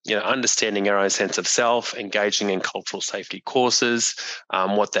 understanding our own sense of self, engaging in cultural safety courses,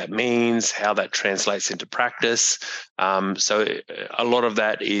 what that means, how that translates into practice. So a lot of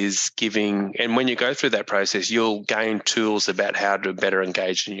that is giving, and when you go through that process, you'll gain tools about how to better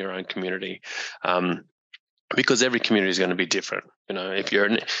engage in your own community. Because every community is going to be different.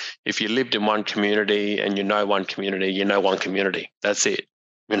 If you lived in one community and one community, one community. That's it.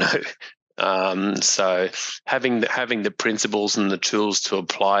 So having the principles and the tools to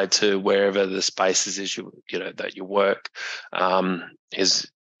apply to wherever the spaces is that you work is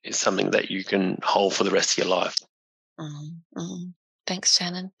something that you can hold for the rest of your life. Mm-hmm. Thanks,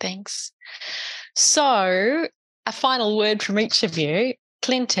 Shannon. Thanks. So, a final word from each of you.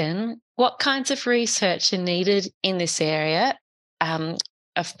 Clinton, what kinds of research are needed in this area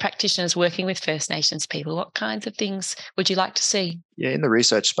of practitioners working with First Nations people? What kinds of things would you like to see? Yeah, in the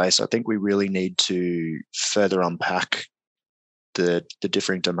research space, I think we really need to further unpack the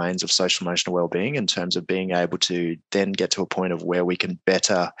different domains of social emotional well-being in terms of being able to then get to a point of where we can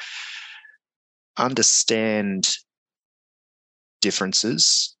better understand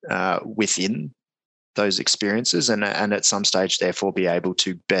differences within those experiences and at some stage therefore be able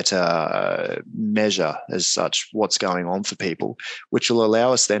to better measure as such what's going on for people, which will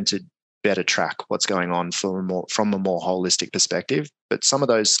allow us then to better track what's going on from a more holistic perspective. But some of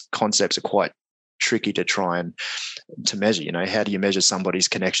those concepts are quite tricky to try and to measure. How do you measure somebody's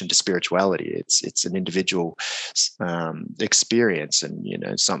connection to spirituality? It's an individual experience, and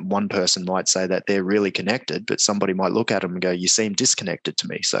one person might say that they're really connected, but somebody might look at them and go, "You seem disconnected to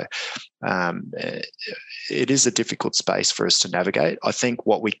me." So it is a difficult space for us to navigate. I think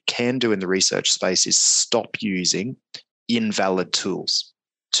what we can do in the research space is stop using invalid tools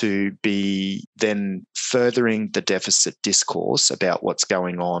to be then furthering the deficit discourse about what's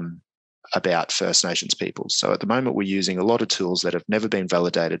going on about First Nations people. So at the moment, we're using a lot of tools that have never been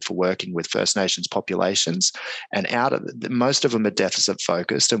validated for working with First Nations populations, and most of them are deficit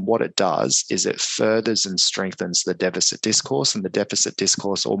focused. And what it does is it furthers and strengthens the deficit discourse, and the deficit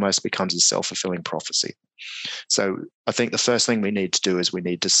discourse almost becomes a self-fulfilling prophecy. So I think the first thing we need to do is we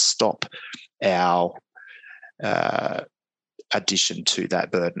need to stop our addition to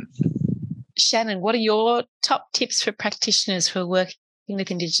that burden. Shannon, what are your top tips for practitioners who are working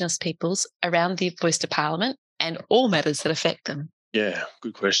with Indigenous peoples around the voice to Parliament and all matters that affect them? Yeah,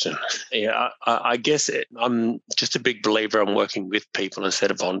 good question. Yeah, I guess I'm just a big believer in working with people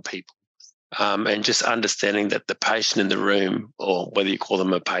instead of on people. And just understanding that the patient in the room, or whether you call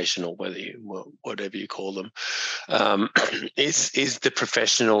them a patient or whatever you call them, is the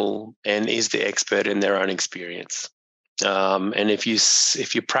professional and is the expert in their own experience. And if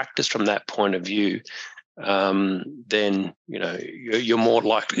you practice from that point of view, then you're more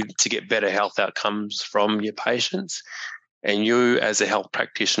likely to get better health outcomes from your patients. And you, as a health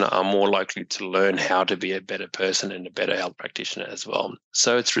practitioner, are more likely to learn how to be a better person and a better health practitioner as well.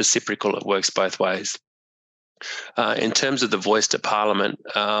 So it's reciprocal. It works both ways. In terms of the voice to Parliament,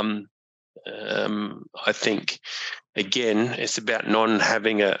 I think, again, it's about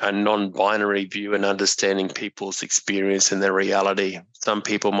having a non-binary view and understanding people's experience and their reality. Some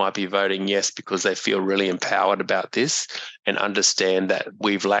people might be voting yes because they feel really empowered about this and understand that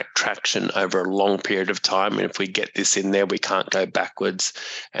we've lacked traction over a long period of time. And if we get this in there, we can't go backwards,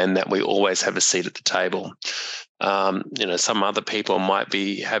 and that we always have a seat at the table. Some other people might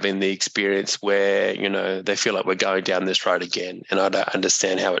be having the experience where, they feel like we're going down this road again, and I don't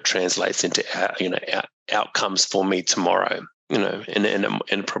understand how it translates into, outcomes for me tomorrow,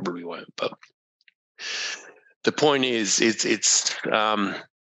 and probably won't. But the point is, it's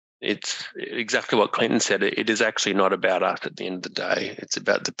exactly what Clinton said. It is actually not about us at the end of the day. It's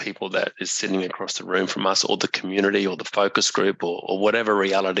about the people that is sitting across the room from us, or the community, or the focus group, or whatever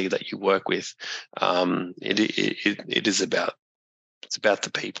reality that you work with. It is about, it's about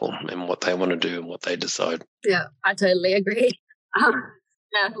the people and what they want to do and what they decide. Yeah, I totally agree.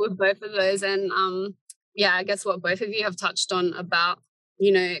 With both of those. And I guess what both of you have touched on about,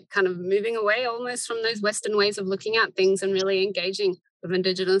 kind of moving away almost from those Western ways of looking at things and really engaging with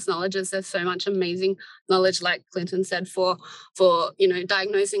Indigenous knowledges. There's so much amazing knowledge, like Clinton said, for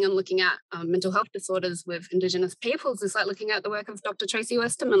diagnosing and looking at mental health disorders with Indigenous peoples. It's like looking at the work of Dr. Tracy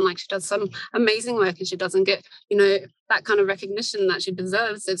Westerman. Like, she does some amazing work and she doesn't get, that kind of recognition that she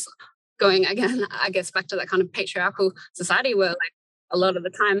deserves. It's going, again, I guess, back to that kind of patriarchal society where, like, a lot of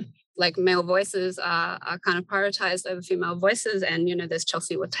the time, like, male voices are kind of prioritized over female voices. And, there's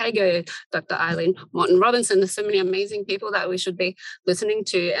Chelsea Watego, Dr. Eileen Morton Robinson. There's so many amazing people that we should be listening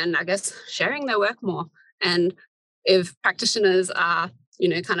to and, I guess, sharing their work more. And if practitioners are,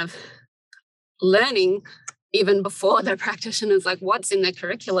 kind of learning even before they're practitioners, like, what's in their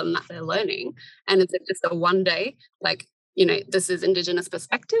curriculum that they're learning? And is it just a one day, like, this is Indigenous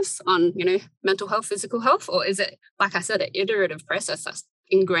perspectives on, mental health, physical health? Or is it, like I said, an iterative process that's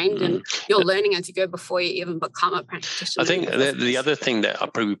ingrained in your learning as you go before you even become a practitioner? I think the other thing that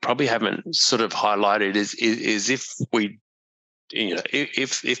we probably haven't sort of highlighted is if we,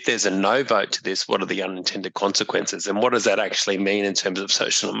 if there's a no vote to this, what are the unintended consequences? And what does that actually mean in terms of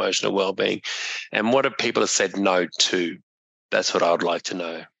social and emotional well-being? And what have people said no to? That's what I would like to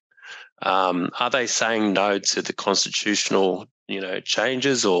know. Are they saying no to the constitutional,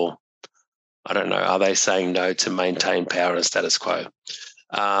 changes, or I don't know, are they saying no to maintain power and status quo?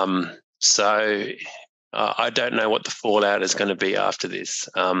 So I don't know what the fallout is going to be after this,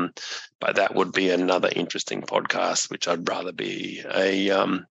 but that would be another interesting podcast, which I'd rather be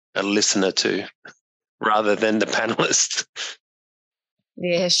a listener to rather than the panelist.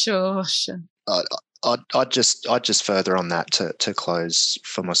 Yeah, sure. I'd just further on that to close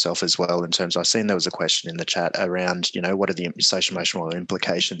for myself as well, in terms, I've seen there was a question in the chat around, what are the social emotional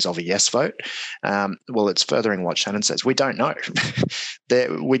implications of a yes vote? Well, it's furthering what Shannon says. We don't know.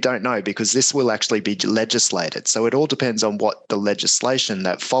 We don't know, because this will actually be legislated. So it all depends on what the legislation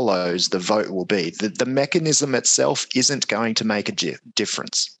that follows the vote will be. The mechanism itself isn't going to make a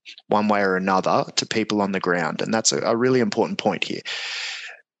difference one way or another to people on the ground. And that's a really important point here.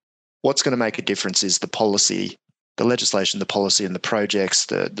 What's going to make a difference is the policy, the legislation, the policy, and the projects,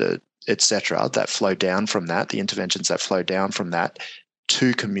 the et cetera, that flow down from that, the interventions that flow down from that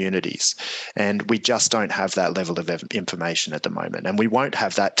to communities. And we just don't have that level of information at the moment. And we won't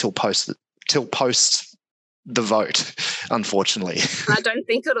have that till post the vote, unfortunately. I don't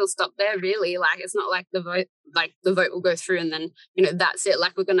think it'll stop there, really. Like, it's not like the vote will go through and then, that's it.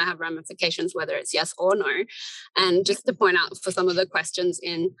 Like, we're going to have ramifications, whether it's yes or no. And just to point out for some of the questions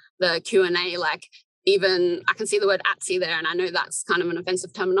in the Q&A, like, even I can see the word ATSI there, and I know that's kind of an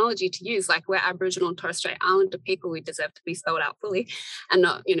offensive terminology to use. Like, we're Aboriginal and Torres Strait Islander people. We deserve to be spelled out fully and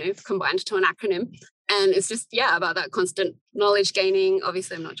not, combined to an acronym. And it's just, about that constant knowledge gaining.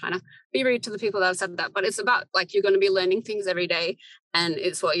 Obviously, I'm not trying to be rude to the people that have said that, but it's about, like, you're going to be learning things every day, and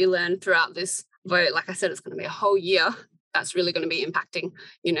it's what you learn throughout this vote. Like I said, it's going to be a whole year that's really going to be impacting,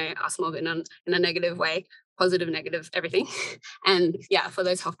 us more in a negative way, positive, negative, everything. And for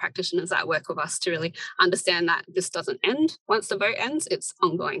those health practitioners that work with us to really understand that this doesn't end once the vote ends, it's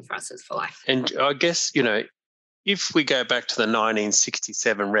ongoing for us, it's for life. And I guess, if we go back to the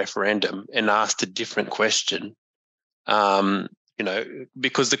 1967 referendum and asked a different question,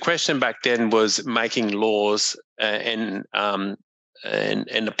 because the question back then was making laws and applying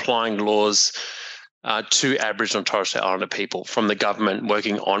laws to Aboriginal and Torres Strait Islander people from the government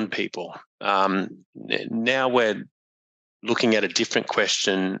working on people. Now we're looking at a different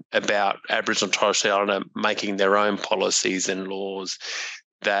question about Aboriginal and Torres Strait Islander making their own policies and laws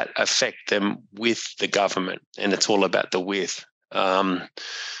that affect them with the government, and it's all about the with.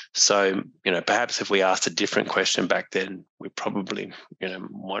 So, perhaps if we asked a different question back then, we probably,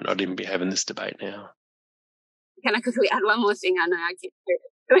 might not even be having this debate now. Can I quickly add one more thing? I know I keep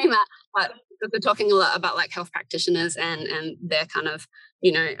doing that, but we're talking a lot about like health practitioners and their kind of,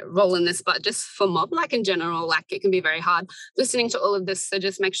 role in this, but just for mob, like in general, like it can be very hard listening to all of this. So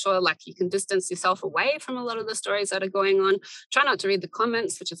just make sure like you can distance yourself away from a lot of the stories that are going on. Try not to read the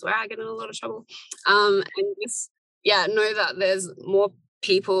comments, which is where I get in a lot of trouble. And just, know that there's more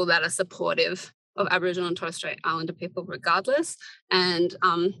people that are supportive of Aboriginal and Torres Strait Islander people regardless. And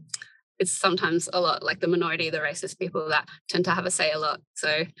it's sometimes a lot like the minority, the racist people that tend to have a say a lot.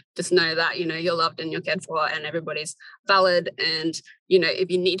 So just know that, you're loved and you're cared for and everybody's valid. And,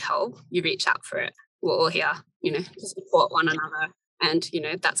 if you need help, you reach out for it. We're all here, to support one another. And,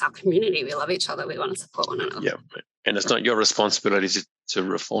 that's our community. We love each other. We want to support one another. Yeah. And it's not your responsibility to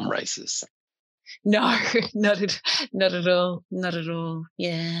reform races. No, not at all. Not at all.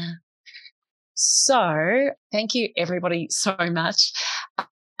 Yeah. So thank you everybody so much.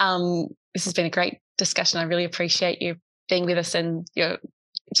 This has been a great discussion. I really appreciate you being with us and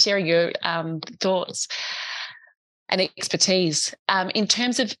sharing your thoughts and expertise. In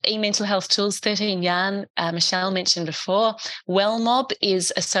terms of e-mental health tools, 13 Yarn, Michelle mentioned before, WellMob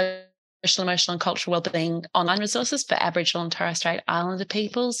is a social, emotional and cultural wellbeing online resources for Aboriginal and Torres Strait Islander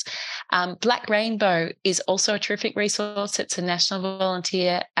peoples. Black Rainbow is also a terrific resource. It's a national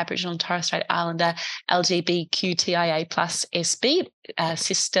volunteer Aboriginal and Torres Strait Islander LGBTQIA+ SB,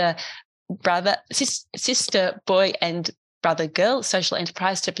 sister, boy and brother, girl social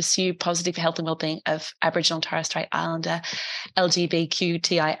enterprise to pursue positive health and wellbeing of Aboriginal and Torres Strait Islander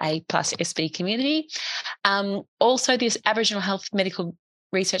LGBTQIA+ SB community. Also, this Aboriginal Health Medical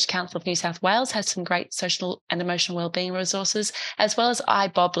Research Council of New South Wales has some great social and emotional wellbeing resources, as well as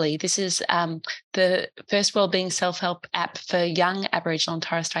iBobbly. This is the first wellbeing self-help app for young Aboriginal and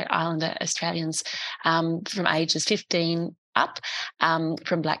Torres Strait Islander Australians from ages 15 up,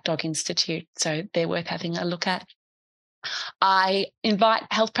 from Black Dog Institute. So they're worth having a look at. I invite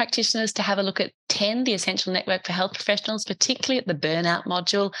health practitioners to have a look at 10, the Essential Network for Health Professionals, particularly at the burnout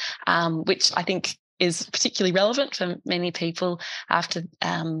module, which I think is particularly relevant for many people after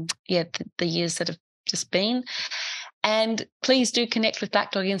the years that have just been. And please do connect with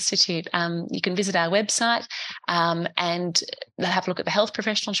Black Dog Institute. You can visit our website and have a look at the health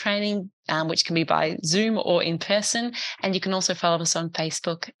professional training, which can be by Zoom or in person. And you can also follow us on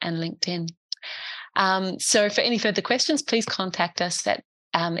Facebook and LinkedIn. So for any further questions, please contact us at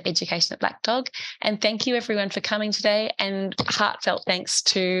education@blackdog. And thank you everyone for coming today, and heartfelt thanks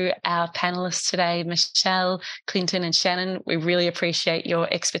to our panelists today, Michelle, Clinton and Shannon. We really appreciate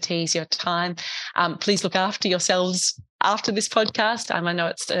your expertise, your time. Please look after yourselves after this podcast. I know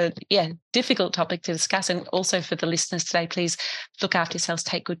it's a difficult topic to discuss, and also for the listeners today, please look after yourselves,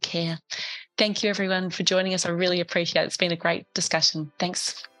 take good care. Thank you everyone for joining us. I really appreciate it. It's been a great discussion.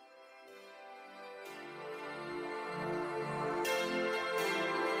 Thanks.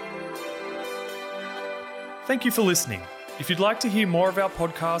 Thank you for listening. If you'd like to hear more of our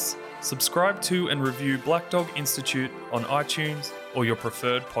podcasts, subscribe to and review Black Dog Institute on iTunes or your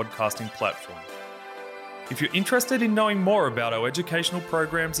preferred podcasting platform. If you're interested in knowing more about our educational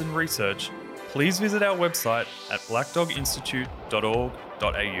programs and research, please visit our website at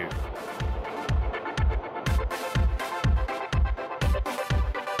blackdoginstitute.org.au.